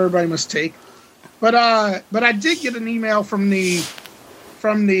picture everybody must take. But I did get an email from the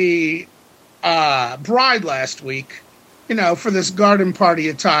bride last week, for this garden party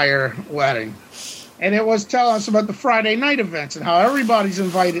attire wedding. And it was telling us about the Friday night events and how everybody's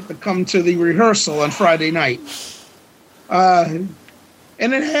invited to come to the rehearsal on Friday night. And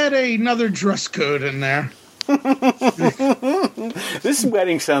it had another dress code in there. This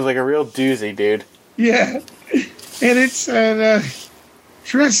wedding sounds like a real doozy, dude. Yeah. And it said,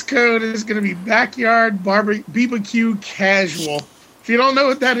 dress code is going to be backyard BBQ casual. If you don't know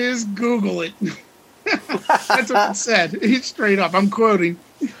what that is, Google it. That's what it said. It's straight up. I'm quoting.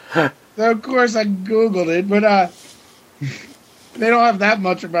 So, of course, I Googled it, but they don't have that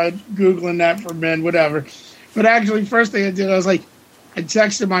much about Googling that for men, whatever. But actually, first thing I did, I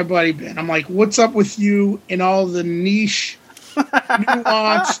texted my buddy Ben. I'm like, what's up with you and all the niche,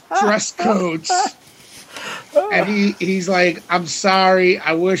 nuanced dress codes? And he's like, I'm sorry.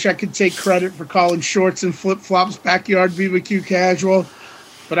 I wish I could take credit for calling shorts and flip-flops backyard BBQ casual,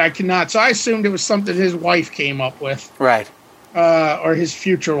 but I cannot. So I assumed it was something his wife came up with. Right. Or his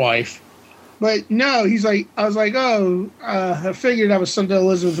future wife. But no, he's like, I was like, I figured that was something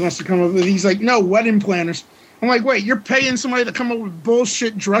Elizabeth must have come up with. He's like, no, wedding planners. I'm like, wait, you're paying somebody to come up with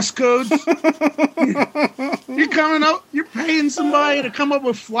bullshit dress codes? You're paying somebody to come up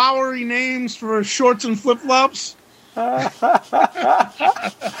with flowery names for shorts and flip-flops? Oh,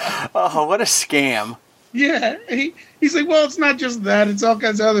 what a scam. Yeah. He's like, well, it's not just that. It's all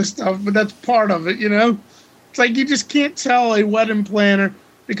kinds of other stuff, but that's part of it, It's like you just can't tell a wedding planner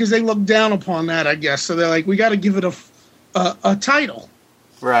because they look down upon that, I guess. So they're like, we got to give it a title.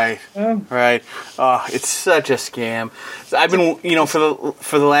 Right. Right. Oh, it's such a scam. So I've been,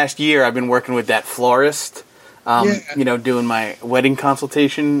 for the last year, I've been working with that florist, doing my wedding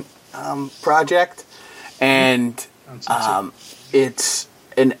consultation project, and it's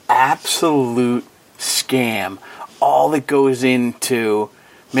an absolute scam. All that goes into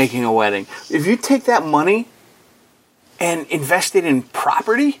making a wedding. If you take that money and invest it in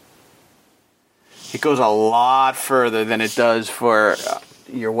property, it goes a lot further than it does for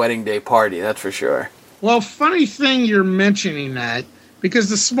your wedding day party, that's for sure. Well, funny thing you're mentioning that, because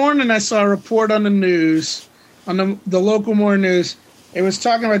this morning I saw a report on the news, on the local morning news. It was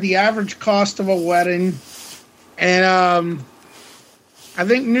talking about the average cost of a wedding, and I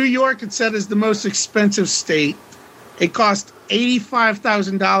think New York, it said, is the most expensive state. It cost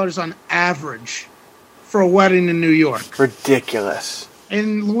 $85,000 on average for a wedding in New York. Ridiculous.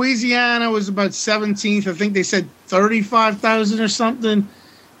 In Louisiana, it was about 17th. I think they said 35,000 or something.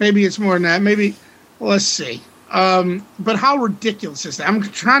 Maybe it's more than that. Maybe, let's see. But how ridiculous is that? I'm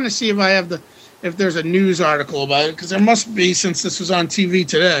trying to see if I have if there's a news article about it, because there must be, since this was on TV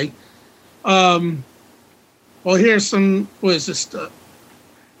today. Well, here's some. What is this?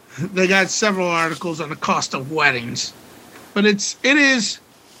 They got several articles on the cost of weddings, but it is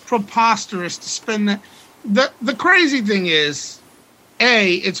preposterous to spend that. The crazy thing is,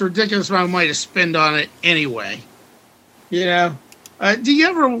 it's ridiculous amount of money to spend on it anyway. You know, do you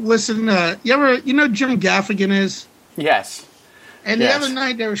ever listen? You know Jim Gaffigan is? Yes. And the other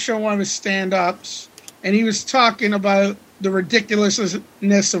night they were showing one of his stand-ups, and he was talking about the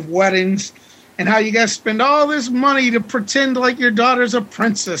ridiculousness of weddings and how you got to spend all this money to pretend like your daughter's a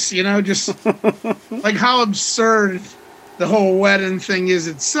princess, just like how absurd the whole wedding thing is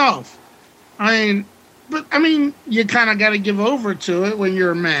itself. I mean, you kind of got to give over to it when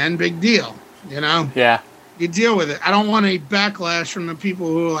you're a man. Big deal, Yeah. You deal with it. I don't want any backlash from the people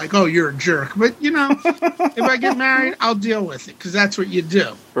who are like, oh, you're a jerk. But, if I get married, I'll deal with it because that's what you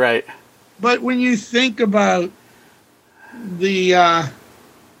do. Right. But when you think about the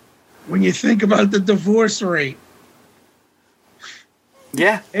divorce rate,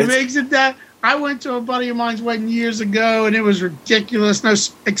 yeah, it makes it that. I went to a buddy of mine's wedding years ago, and it was ridiculous. No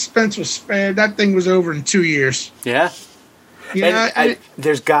expense was spared. That thing was over in 2 years. Yeah.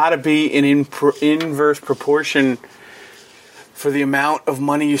 There's got to be an inverse proportion for the amount of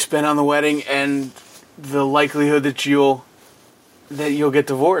money you spend on the wedding and the likelihood that you'll get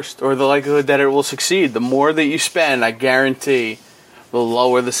divorced, or the likelihood that it will succeed. The more that you spend, I guarantee, the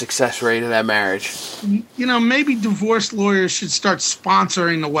lower the success rate of that marriage. Maybe divorce lawyers should start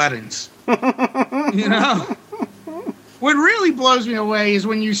sponsoring the weddings. What really blows me away is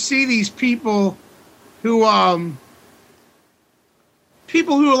when you see these people who are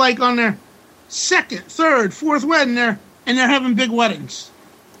like on their second, third, fourth wedding and they're having big weddings.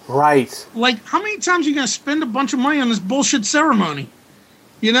 Right. Like, how many times are you going to spend a bunch of money on this bullshit ceremony?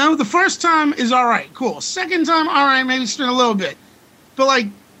 The first time is all right, cool. Second time, all right, maybe spend a little bit. But,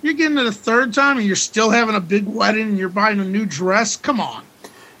 you're getting to the third time and you're still having a big wedding and you're buying a new dress? Come on.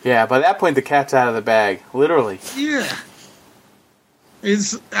 Yeah, by that point, the cat's out of the bag, literally. Yeah.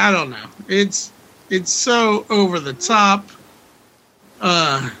 I don't know. It's so over the top.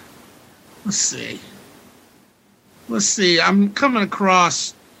 Let's see. I'm coming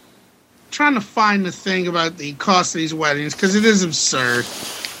across, trying to find the thing about the cost of these weddings, because it is absurd.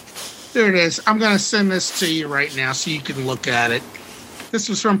 There it is. I'm going to send this to you right now so you can look at it. This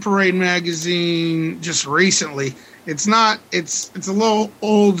was from Parade Magazine just recently. It's a little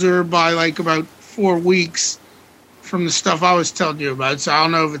older by about 4 weeks from the stuff I was telling you about, so I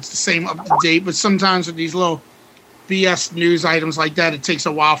don't know if it's the same up to date, but sometimes with these little BS news items like that, it takes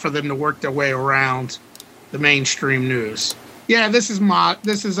a while for them to work their way around the mainstream news. Yeah, this is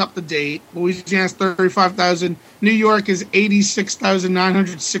up to date. Louisiana's $35,000. New York is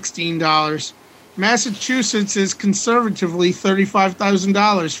 $86,916. Massachusetts is conservatively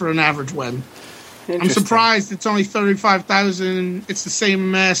 $35,000 for an average wedding. I'm surprised it's only $35,000. It's the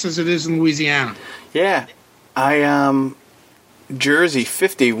same mass as it is in Louisiana. Yeah, Jersey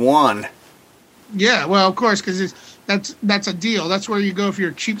 51. Yeah, well, of course, because that's a deal. That's where you go if you're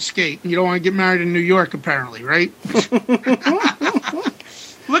a cheapskate and you don't want to get married in New York, apparently, right?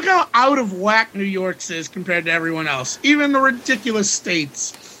 Look how out of whack New York is compared to everyone else. Even the ridiculous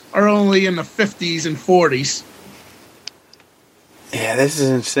states are only in the 50s and 40s. Yeah, this is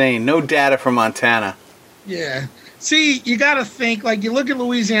insane. No data from Montana. Yeah. See, you got to think, you look at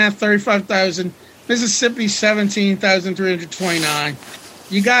Louisiana, 35,000, Mississippi, 17,329.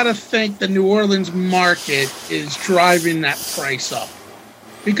 You got to think the New Orleans market is driving that price up.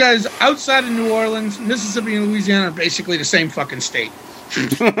 Because outside of New Orleans, Mississippi and Louisiana are basically the same fucking state.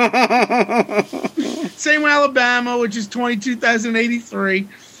 Same Alabama, which is 22,083.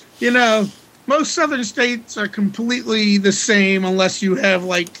 You know, most southern states are completely the same unless you have,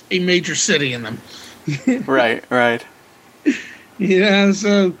 like, a major city in them. Right. You know,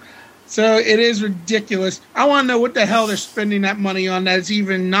 so it is ridiculous. I want to know what the hell they're spending that money on. That's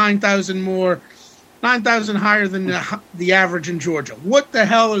even 9,000 higher than the average in Georgia. What the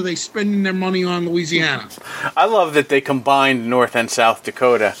hell are they spending their money on in Louisiana? I love that they combined North and South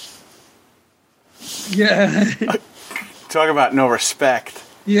Dakota. Yeah. Talk about no respect.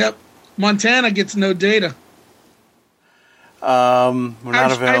 Yep. Montana gets no data. We're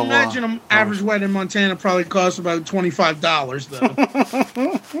not available. I imagine an average wedding in Montana probably costs about $25,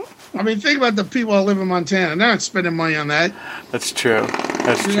 though. I mean, think about the people that live in Montana. They're not spending money on that. That's true.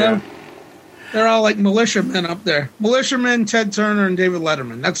 That's true. Know? They're all like militiamen up there. Militiamen, Ted Turner, and David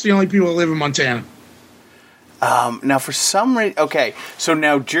Letterman. That's the only people that live in Montana. Now, for some reason... Okay, so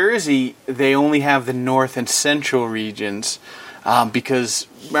now Jersey, they only have the north and central regions. Because,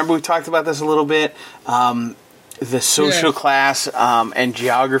 remember we talked about this a little bit? The social class and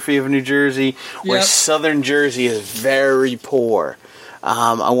geography of New Jersey, where southern Jersey is very poor.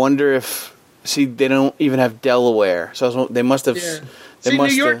 I wonder if... See, they don't even have Delaware. So they must have... Yeah. New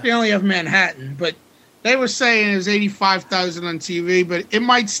York, they only have Manhattan, but they were saying it was 85,000 on TV, but it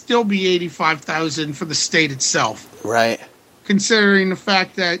might still be 85,000 for the state itself. Right. Considering the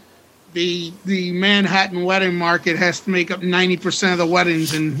fact that the Manhattan wedding market has to make up 90% of the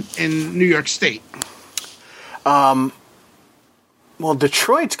weddings in New York State. Well,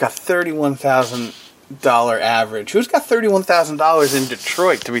 Detroit's got $31,000 average. Who's got $31,000 in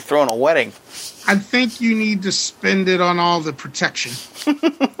Detroit to be throwing a wedding? I think you need to spend it on all the protection.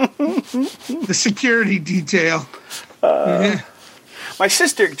 The security detail. My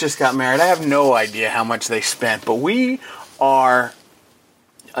sister just got married. I have no idea how much they spent, but we are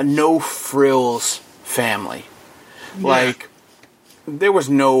a no-frills family. Yeah. Like, there was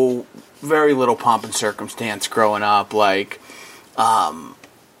very little pomp and circumstance growing up. Like,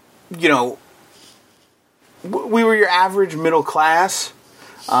 you know, we were your average middle class.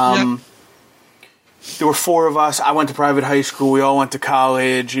 There were four of us. I went to private high school. We all went to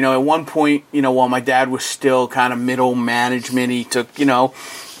college. You know, at one point, you know, while my dad was still kind of middle management, he took, you know,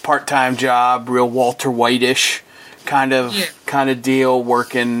 part-time job, real Walter White-ish kind of deal,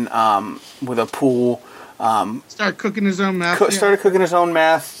 working with a pool. Started cooking his own meth. Started cooking his own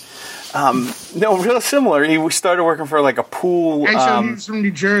meth. No, real similar. He started working for like a pool. Actually, he was from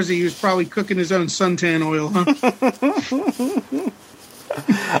New Jersey. He was probably cooking his own suntan oil, huh?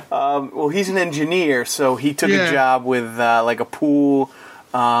 Well, he's an engineer, so he took a job with like a pool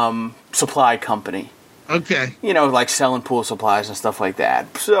supply company. Okay. You know, like selling pool supplies and stuff like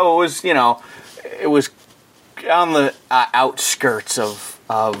that. So it was, you know, it was on the outskirts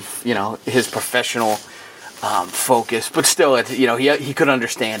of you know, his professional focus, but still, you know, he could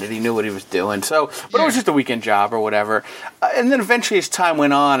understand it. He knew what he was doing. So, but it was just a weekend job or whatever. And then eventually, as time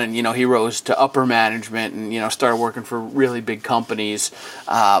went on, and you know, he rose to upper management, and you know, started working for really big companies.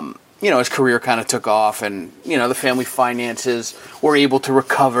 You know, his career kind of took off, and you know, the family finances were able to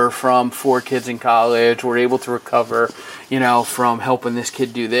recover from 4 kids in college. Were able to recover, you know, from helping this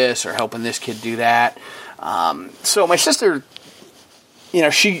kid do this or helping this kid do that. So my sister, you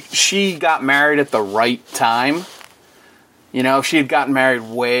know, she got married at the right time. You know, if she had gotten married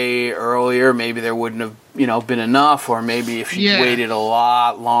way earlier, maybe there wouldn't have, you know, been enough, or maybe if she waited a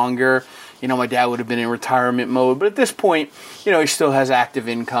lot longer, you know, my dad would have been in retirement mode. But at this point, you know, he still has active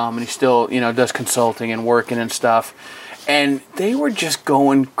income, and he still, you know, does consulting and working and stuff. And they were just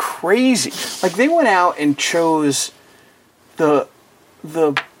going crazy. Like, they went out and chose the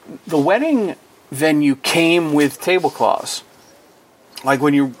wedding venue came with tablecloths. Like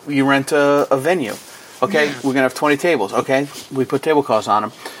when you rent a venue. Okay, we're going to have 20 tables. Okay, we put tablecloths on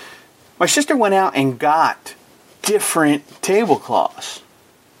them. My sister went out and got different tablecloths.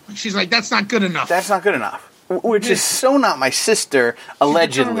 She's like, that's not good enough. That's not good enough. Which is so not my sister,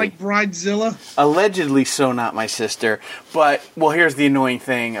 allegedly. Like Bridezilla? Allegedly so not my sister. But, well, here's the annoying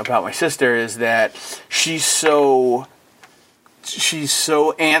thing about my sister is that she's so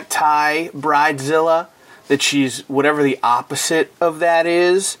anti-Bridezilla that she's whatever the opposite of that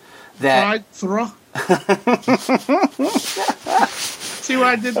is. That Bridethra? See what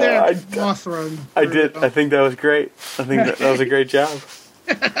I did there? I did. I think that was great. I think that was a great job.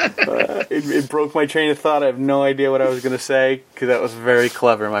 It broke my train of thought. I have no idea what I was going to say because that was very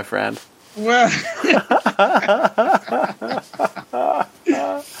clever, my friend. Well,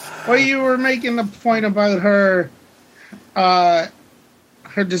 well, you were making the point about her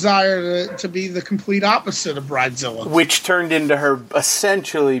her desire to be the complete opposite of Bridezilla. Which turned into her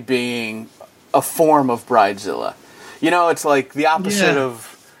essentially being a form of Bridezilla. It's like the opposite of,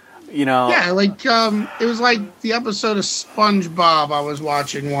 Yeah, like, it was like the episode of SpongeBob I was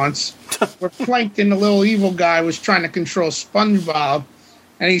watching once, where Plankton, the little evil guy, was trying to control SpongeBob,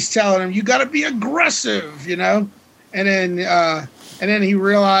 and he's telling him, you gotta be aggressive, And then he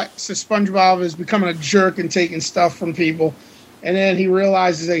realized that SpongeBob is becoming a jerk and taking stuff from people. And then he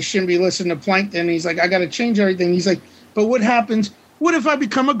realizes they shouldn't be listening to Plankton. He's like, I got to change everything. He's like, but what happens? What if I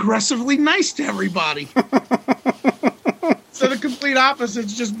become aggressively nice to everybody? So the complete opposite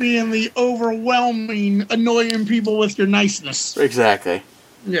is just being the overwhelming, annoying people with your niceness. Exactly.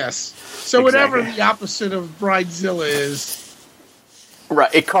 Yes. So whatever the opposite of Bridezilla is. Right.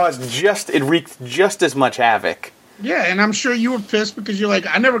 It wreaked just as much havoc. Yeah, and I'm sure you were pissed because you're like,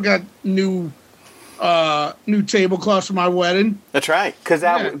 I never got new tablecloths for my wedding. That's right, because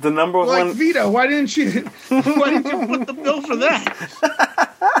the number was like, one. Vito, why didn't you put the bill for that?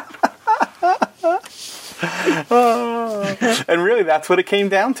 And really, that's what it came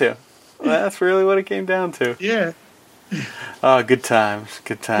down to. That's really what it came down to. Yeah. Oh, good times.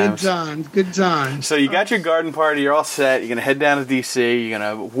 Good times. Good times. So you got your garden party. You're all set. You're going to head down to D.C. You're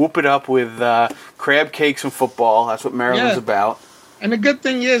going to whoop it up with crab cakes and football. That's what Maryland's about. And the good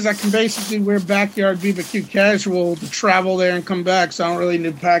thing is I can basically wear backyard BBQ casual to travel there and come back, so I don't really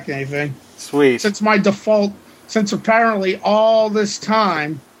need to pack anything. Sweet. Since apparently all this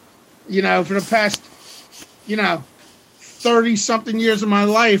time, for the past, 30-something years of my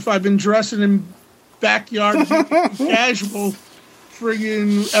life, I've been dressing in backyard BBQ casual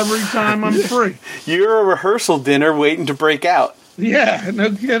friggin' every time I'm free. You're a rehearsal dinner waiting to break out. Yeah,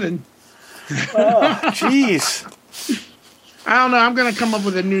 no kidding. Oh, jeez. I don't know. I'm going to come up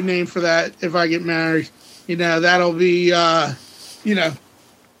with a new name for that if I get married. That'll be,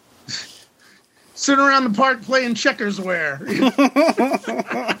 sitting around the park playing checkers wear.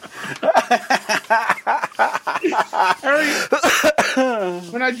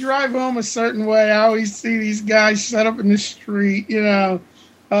 When I drive home a certain way, I always see these guys set up in the street, group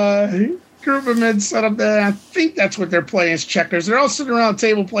of men set up there. I think that's what they're playing is checkers. They're all sitting around the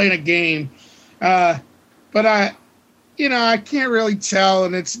table playing a game. But I can't really tell,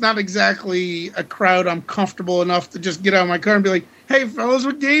 and it's not exactly a crowd I'm comfortable enough to just get out of my car and be like, hey, fellas,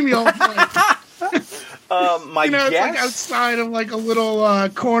 what game y'all playing? It's like outside of like a little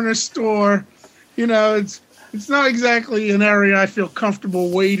corner store. It's not exactly an area I feel comfortable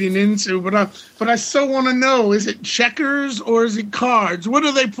wading into, but I so want to know, is it checkers or is it cards? What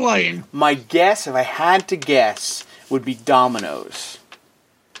are they playing? My guess, if I had to guess, would be dominoes.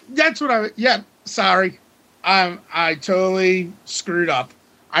 That's what sorry. I totally screwed up.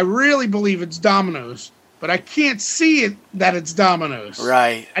 I really believe it's dominoes, but I can't see it that it's dominoes.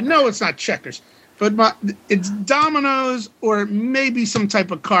 Right. I know it's not checkers, but it's dominoes or maybe some type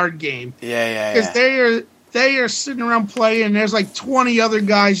of card game. Yeah. Because they are sitting around playing. There's like 20 other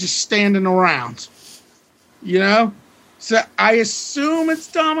guys just standing around. So I assume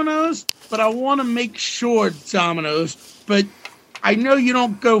it's dominoes, but I want to make sure it's dominoes. But I know you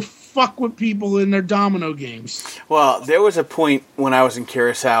don't go fuck with people in their domino games. Well, there was a point when I was in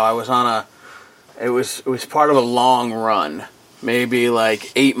Curacao. I was on it was part of a long run, maybe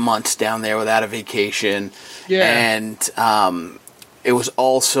like 8 months down there without a vacation. Yeah. And it was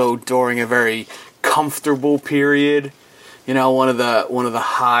also during a very comfortable period. One of the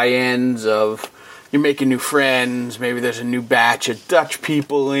high ends of you're making new friends. Maybe there's a new batch of Dutch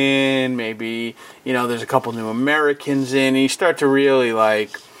people in. Maybe there's a couple new Americans in. And you start to really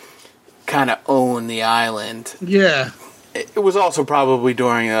kind of own the island. Yeah. It was also probably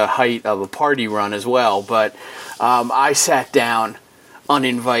during a height of a party run as well, but I sat down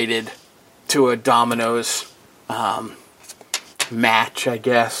uninvited to a dominoes match, I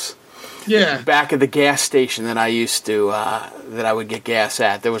guess. Yeah. Back at the gas station that I used to, that I would get gas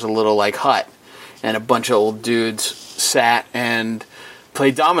at, there was a little hut, and a bunch of old dudes sat and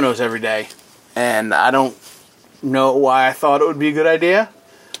played dominoes every day. And I don't know why I thought it would be a good idea,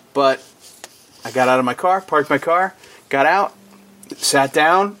 but I got out of my car, parked my car, got out, sat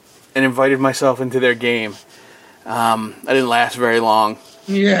down, and invited myself into their game. I didn't last very long.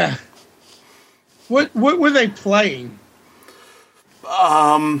 Yeah. What were they playing?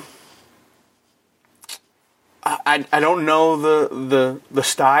 I don't know the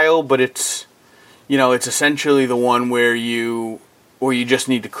style, but it's it's essentially the one where you just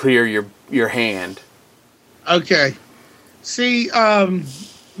need to clear your hand. Okay. See,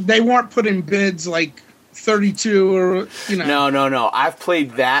 they weren't putting bids like 32 or, you know. No. I've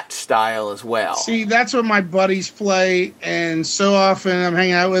played that style as well. See, that's what my buddies play, and so often I'm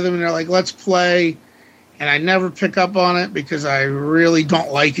hanging out with them, and they're like, let's play, and I never pick up on it because I really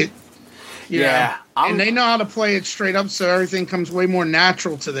don't like it. Yeah. And they know how to play it straight up, so everything comes way more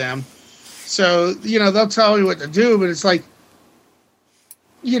natural to them. So, they'll tell you what to do, but it's like,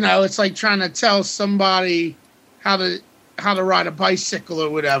 it's like trying to tell somebody how to ride a bicycle or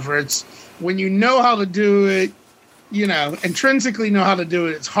whatever. It's when you know how to do it, intrinsically know how to do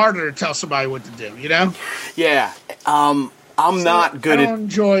it, it's harder to tell somebody what to do, Yeah. I don't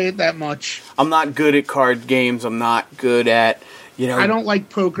enjoy it that much. I'm not good at card games. I'm not good at, I don't like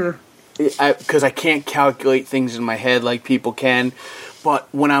poker. Because I can't calculate things in my head like people can. But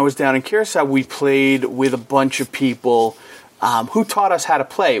when I was down in Curacao, we played with a bunch of people who taught us how to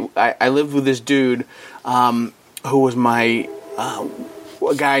play. I lived with this dude who was a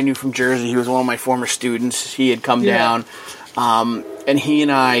guy I knew from Jersey. He was one of my former students. He had come down, and he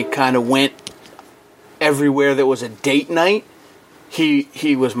and I kind of went everywhere that was a date night.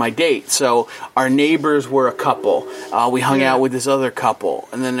 He was my date. So our neighbors were a couple. We hung out with this other couple,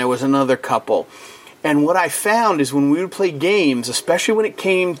 and then there was another couple. And what I found is when we would play games, especially when it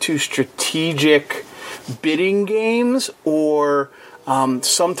came to strategic bidding games or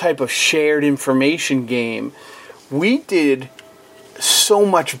some type of shared information game, we did so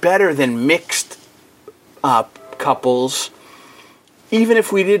much better than mixed couples, even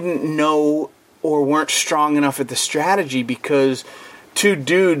if we didn't know or weren't strong enough at the strategy, because two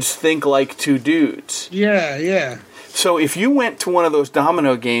dudes think like two dudes. Yeah. So if you went to one of those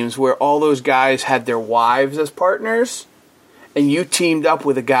domino games where all those guys had their wives as partners, and you teamed up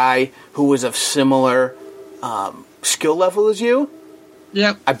with a guy who was of similar skill level as you,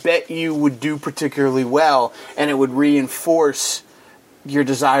 yep, I bet you would do particularly well, and it would reinforce your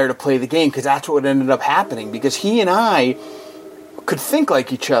desire to play the game, because that's what ended up happening, because he and I could think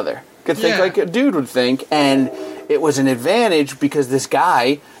like each other, could think like a dude would think, and it was an advantage because this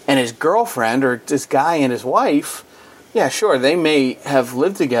guy and his girlfriend, or this guy and his wife, yeah, sure, they may have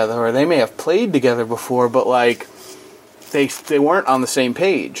lived together or they may have played together before, but like they weren't on the same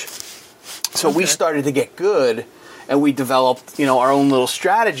page. So we started to get good, and we developed, our own little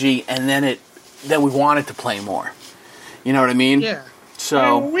strategy, and then we wanted to play more. You know what I mean? Yeah.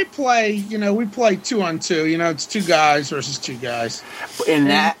 So when we play 2-on-2. It's two guys versus two guys. In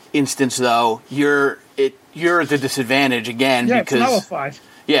that instance, though, you're at the disadvantage again because it's nullified.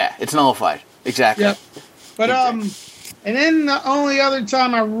 Yeah, it's nullified. Exactly. Yep. But and then the only other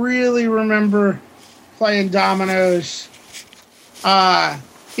time I really remember playing dominoes, it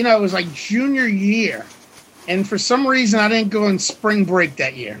was like junior year, and for some reason I didn't go on spring break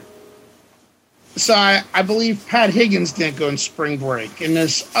that year. So I believe Pat Higgins didn't go on spring break, and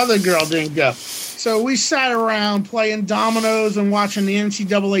this other girl didn't go. So we sat around playing dominoes and watching the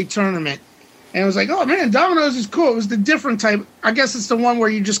NCAA tournament. And it was like, oh, man, dominoes is cool. It was the different type. I guess it's the one where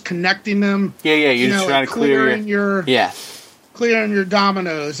you're just connecting them. Yeah, you're just trying to clearing your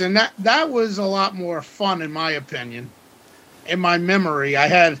dominoes. And that was a lot more fun, in my opinion. In my memory,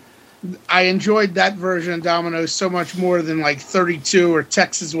 I enjoyed that version of dominoes so much more than like 32 or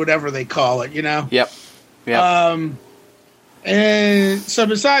Texas, whatever they call it, Yep. And so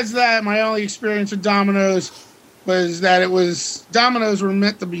besides that, my only experience with dominoes was that dominoes were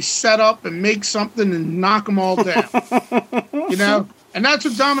meant to be set up and make something and knock them all down. And that's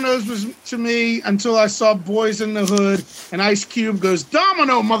what dominoes was to me until I saw Boys in the Hood and Ice Cube goes,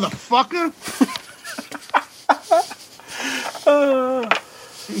 "Domino, motherfucker."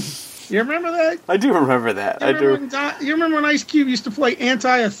 You remember that? I do remember that. You remember when Ice Cube used to play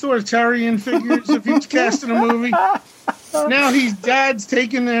anti-authoritarian figures if he was cast in a movie? Now he's dads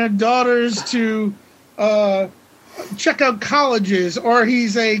taking their daughters to check out colleges, or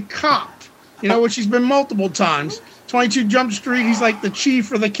he's a cop, which he's been multiple times. 22 Jump Street, he's like the chief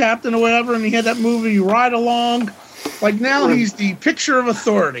or the captain or whatever, and he had that movie Ride Along. Like now he's the picture of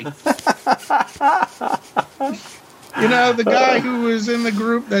authority. The guy who was in the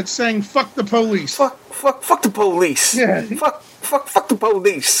group that sang "Fuck the Police." Fuck the police. Yeah. Fuck the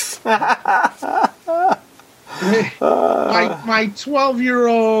police. My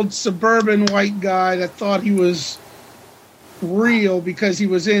 12-year-old suburban white guy that thought he was real because he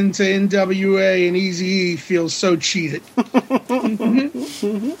was into NWA and Eazy-E feels so cheated.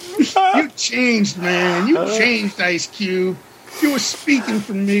 You changed, man. You changed, Ice Cube. You were speaking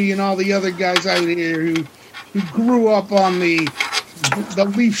for me and all the other guys out here who grew up on the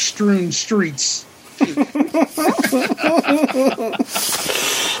leaf-strewn streets.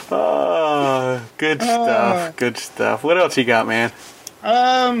 Good stuff. Good stuff. What else you got, man?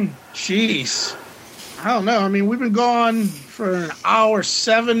 Jeez. I don't know. I mean, we've been gone for an hour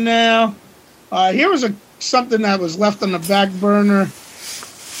 7 now. Here was something that was left on the back burner.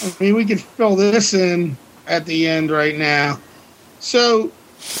 I mean, we could fill this in at the end right now. So,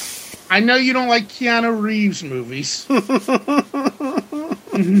 I know you don't like Keanu Reeves movies.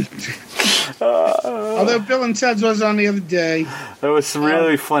 Although Bill and Ted's was on the other day. That was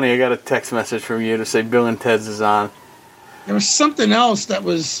really funny. I got a text message from you to say Bill and Ted's is on. There was something else that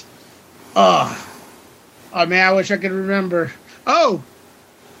was... Oh, man, I wish I could remember. Oh,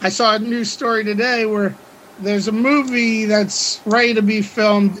 I saw a news story today where there's a movie that's ready to be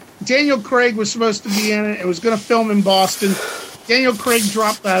filmed. Daniel Craig was supposed to be in it. It was going to film in Boston. Daniel Craig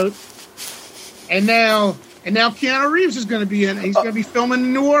dropped out. And now Keanu Reeves is going to be in it. He's going to be filming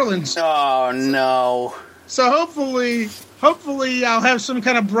in New Orleans. Oh, no. So hopefully I'll have some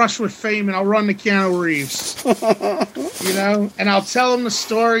kind of brush with fame and I'll run to Keanu Reeves. And I'll tell him the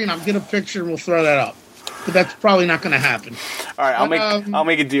story and I'll get a picture and we'll throw that up. But that's probably not going to happen. All right, I'll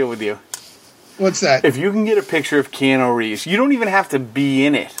make a deal with you. What's that? If you can get a picture of Keanu Reeves, you don't even have to be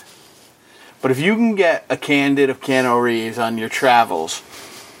in it. But if you can get a candid of Keanu Reeves on your travels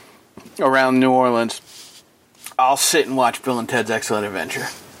around New Orleans, I'll sit and watch Bill and Ted's Excellent Adventure.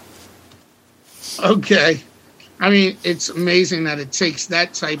 Okay. I mean, it's amazing that it takes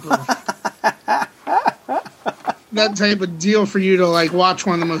that type of deal for you to like watch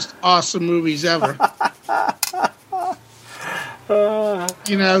one of the most awesome movies ever. So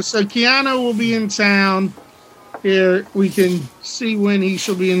Keanu will be in town. Here we can see when he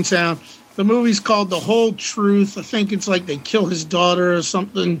shall be in town. The movie's called The Whole Truth. I think it's like they kill his daughter or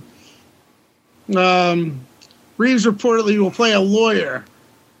something. Reeves reportedly will play a lawyer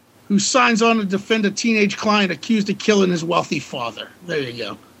who signs on to defend a teenage client accused of killing his wealthy father. There you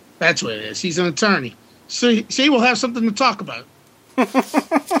go. That's what it is. He's an attorney. See, we'll have something to talk about. We'll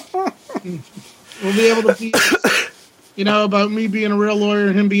be able to be, about me being a real lawyer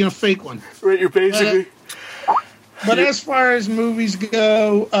and him being a fake one. Right, you're basically... But as far as movies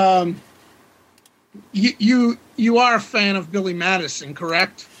go, you are a fan of Billy Madison,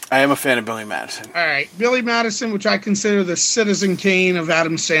 correct? I am a fan of Billy Madison. All right. Billy Madison, which I consider the Citizen Kane of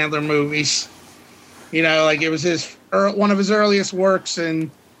Adam Sandler movies. It was one of his earliest works,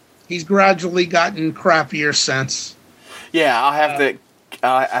 and he's gradually gotten crappier since. Yeah, I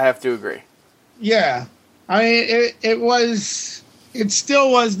have to agree. Yeah. I mean, it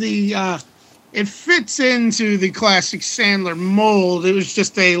still was it fits into the classic Sandler mold. It was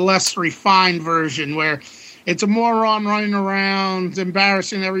just a less refined version where it's a moron running around,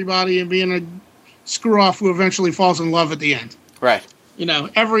 embarrassing everybody, and being a screw-off who eventually falls in love at the end. Right.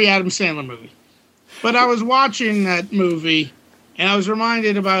 Every Adam Sandler movie. But I was watching that movie, and I was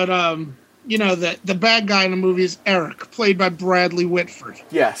reminded about, the bad guy in the movie is Eric, played by Bradley Whitford.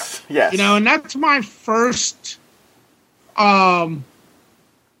 Yes. And that's my first, the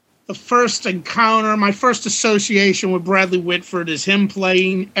first encounter, my first association with Bradley Whitford is him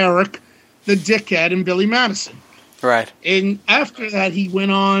playing Eric, the dickhead in Billy Madison. Right. And after that, he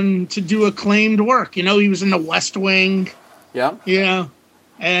went on to do acclaimed work. He was in The West Wing. Yeah.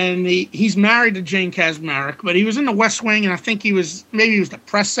 And he's married to Jane Kaczmarek, but he was in The West Wing, and I think he was the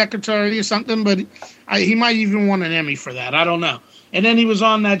press secretary or something, but he might even won an Emmy for that. I don't know. And then he was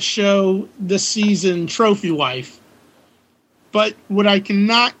on that show this season, Trophy Wife. But what I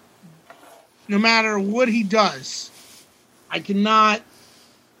cannot, no matter what he does, I cannot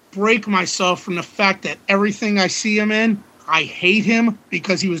break myself from the fact that everything I see him in, I hate him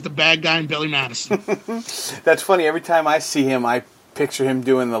because he was the bad guy in Billy Madison. That's funny. Every time I see him, I picture him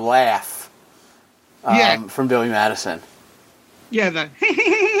doing the laugh from Billy Madison. Yeah,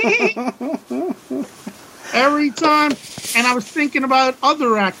 every time. And I was thinking about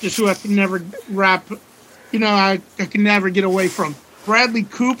other actors who I could never I could never get away from. Bradley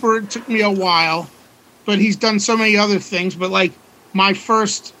Cooper, it took me a while, but he's done so many other things. But like my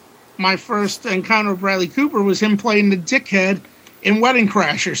first encounter with Bradley Cooper was him playing the dickhead in Wedding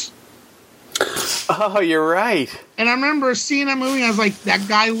Crashers. Oh, you're right. And I remember seeing that movie, and I was like, that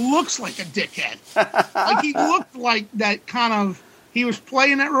guy looks like a dickhead. Like, he looked like that kind of... He was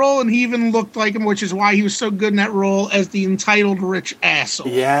playing that role, and he even looked like him, which is why he was so good in that role as the entitled rich asshole.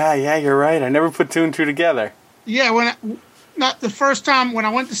 Yeah, you're right. I never put two and two together. Yeah, not the first time when I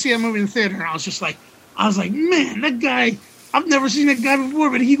went to see that movie in the theater, I was like, man, that guy... I've never seen that guy before,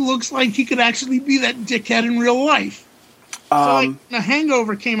 but he looks like he could actually be that dickhead in real life. So, The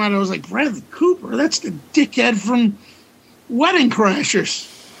Hangover came out, I was like, Bradley Cooper, that's the dickhead from Wedding Crashers.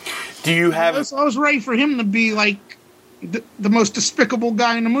 Do you have... I was ready for him to be, like, the most despicable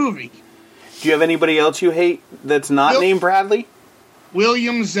guy in the movie. Do you have anybody else you hate that's not named Bradley?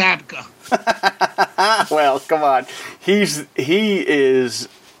 William Zabka. Well, come on. He is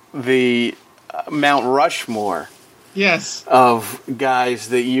the Mount Rushmore Yes. of guys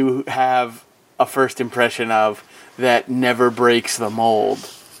that you have a first impression of that never breaks the mold.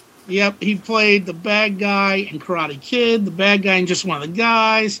 Yep, he played the bad guy in Karate Kid, the bad guy in Just One of the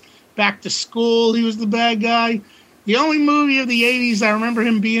Guys. Back to School, he was the bad guy. The only movie of the 80s I remember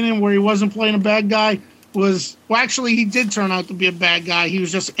him being in where he wasn't playing a bad guy was... Well, actually, he did turn out to be a bad guy. He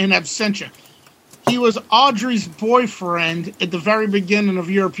was just in absentia. He was Audrey's boyfriend at the very beginning of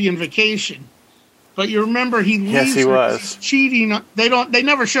European Vacation. But you remember he leaves Yes, he her 'cause was. he's cheating. They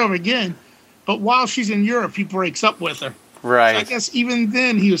never show him again. But while she's in Europe, he breaks up with her. Right. So I guess even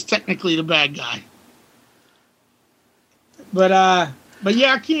then he was technically the bad guy. But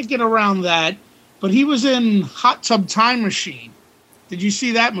yeah, I can't get around that. But he was in Hot Tub Time Machine. Did you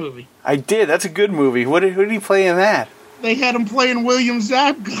see that movie? I did. That's a good movie. Who did he play in that? They had him playing William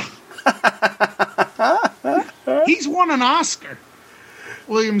Zabka. He's won an Oscar.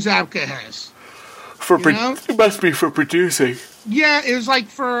 William Zabka has. It must be for producing. Yeah, it was like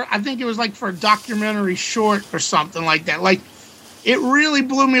I think it was like for a documentary short or something like that. Like, it really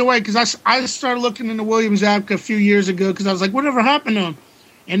blew me away because I started looking into William Zabka a few years ago because I was like, whatever happened to him?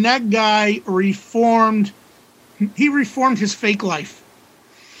 And that guy reformed his fake life.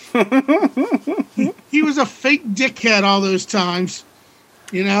 he was a fake dickhead all those times,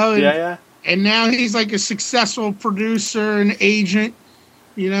 And, Yeah. And now he's like a successful producer and agent.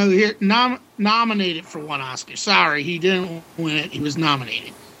 Nominated for one Oscar. Sorry, he didn't win it. He was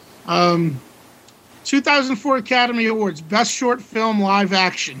nominated. 2004 Academy Awards, Best Short Film Live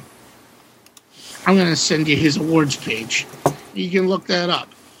Action. I'm going to send you his awards page. You can look that up.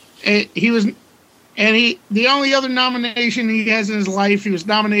 The only other nomination he has in his life, he was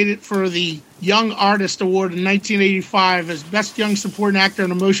nominated for the Young Artist Award in 1985 as Best Young Supporting Actor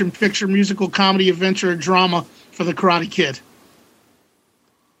in a Motion Picture, Musical, Comedy, Adventure, or Drama for The Karate Kid.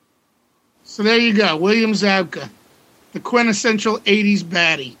 So there you go, William Zabka, the quintessential 80s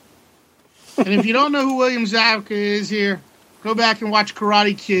baddie. And if you don't know who William Zabka is here, go back and watch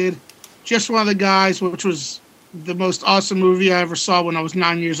Karate Kid, Just One of the Guys, which was the most awesome movie I ever saw when I was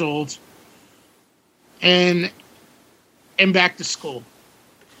 9 years old. And Back to School.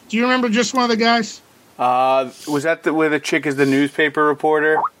 Do you remember Just One of the Guys? Was that where the chick is the newspaper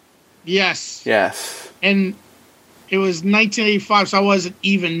reporter? Yes. Yes. And it was 1985, so I wasn't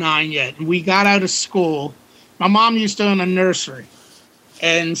even 9 yet. And we got out of school. My mom used to own a nursery.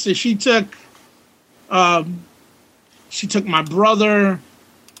 And so she took my brother,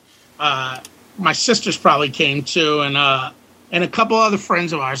 my sisters probably came too, and a couple other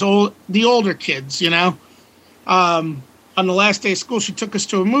friends of ours, the older kids, On the last day of school, she took us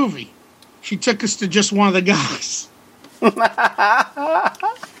to a movie. She took us to Just One of the Guys.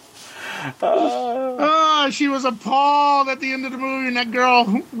 She was appalled at the end of the movie, and that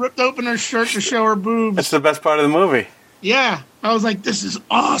girl ripped open her shirt to show her boobs. That's the best part of the movie. Yeah. I was like, this is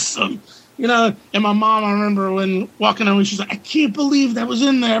awesome. And my mom, I remember when walking home, she's like, I can't believe that was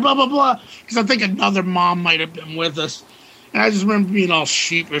in there, blah, blah, blah. Because I think another mom might have been with us. And I just remember being all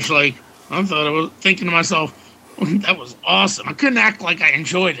sheepish, like, I was thinking to myself, that was awesome. I couldn't act like I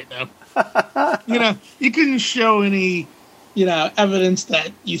enjoyed it, though. You couldn't show any... evidence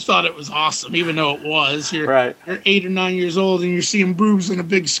that you thought it was awesome, even though it was. You're 8 or 9 years old and you're seeing boobs on a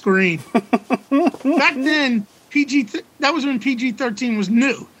big screen. Back then, that was when PG-13 was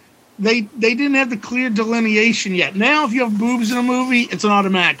new. They didn't have the clear delineation yet. Now, if you have boobs in a movie, it's an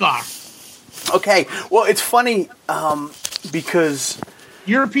automatic R. Okay, well, it's funny because...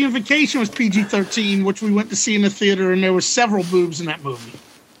 European Vacation was PG-13, which we went to see in the theater, and there were several boobs in that movie.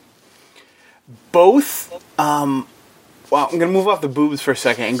 Both... Well, I'm going to move off the boobs for a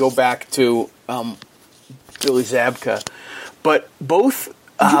second and go back to Billy Zabka. But both...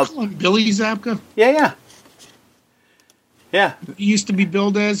 Did you call him Billy Zabka? Yeah. He used to be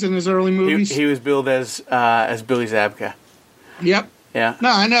billed as in his early movies? He was billed as Billy Zabka. Yep. Yeah. No,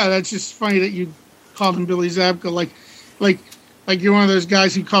 I know. That's just funny that you called him Billy Zabka. Like you're one of those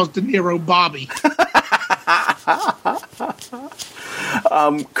guys who calls De Niro Bobby.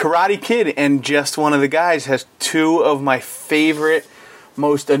 Karate Kid and Just One of the Guys has two of my favorite,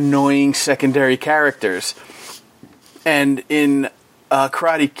 most annoying secondary characters. And in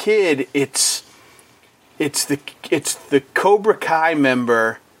Karate Kid, it's the Cobra Kai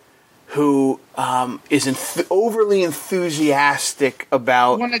member who is overly enthusiastic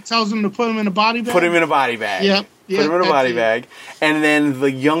about... The one that tells him to put him in a body bag? Put him in a body bag. Yep. Put him in a body bag. And then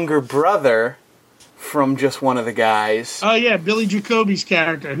the younger brother from Just One of the Guys. Oh, yeah, Billy Jacoby's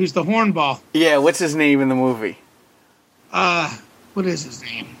character, who's the hornball. Yeah, what's his name in the movie? What is his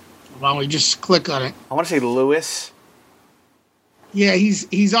name? Why don't we just click on it? I want to say Lewis. Yeah,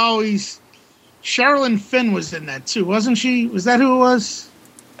 he's always. Sherilyn Finn was in that too, wasn't she? Was that who it was?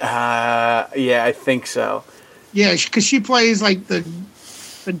 Yeah, I think so. Yeah, because she plays like the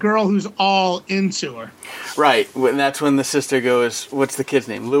girl who's all into her. Right, and that's when the sister goes, "What's the kid's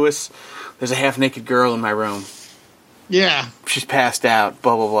name? Lewis? There's a half-naked girl in my room. Yeah. She's passed out.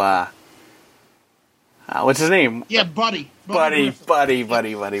 Blah blah blah." What's his name? Yeah, Buddy. Buddy. Yeah. Buddy,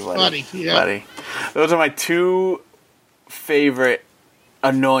 yeah. Buddy. Those are my two favorite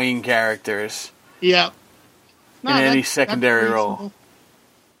annoying characters. Yeah. No, in any secondary role.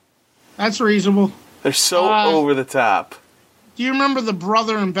 That's reasonable. They're so over the top. Do you remember the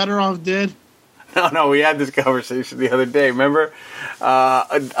brother in Better Off Dead? No, we had this conversation the other day. Remember?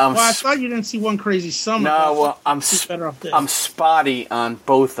 I thought you didn't see One Crazy Summer. No, well, I'm spotty on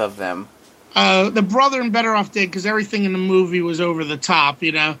both of them. The brother in Better Off Dead, because everything in the movie was over the top,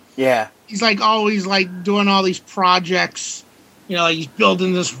 you know? Yeah. He's like always like doing all these projects. You know, like he's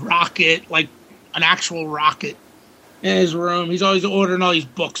building this rocket, like an actual rocket in his room. He's always ordering all these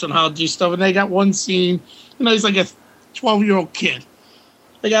books on how to do stuff. And they got one scene, you know, he's like a 12-year-old kid.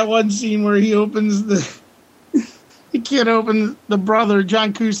 They got one scene where he opens the brother,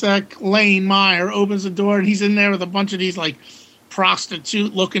 John Cusack, Lane Meyer, opens the door, and he's in there with a bunch of these, like,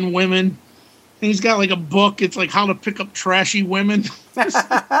 prostitute-looking women. And he's got, like, a book. It's, like, how to pick up trashy women. On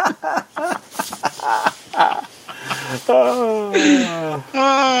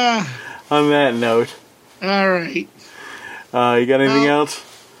that note. All right. You got anything else?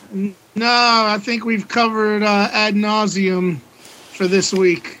 No, I think we've covered ad nauseum for this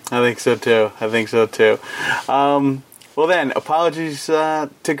week. I think so too. Well then, apologies to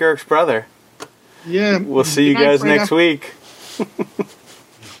Girk's brother. Yeah. We'll see you guys next week.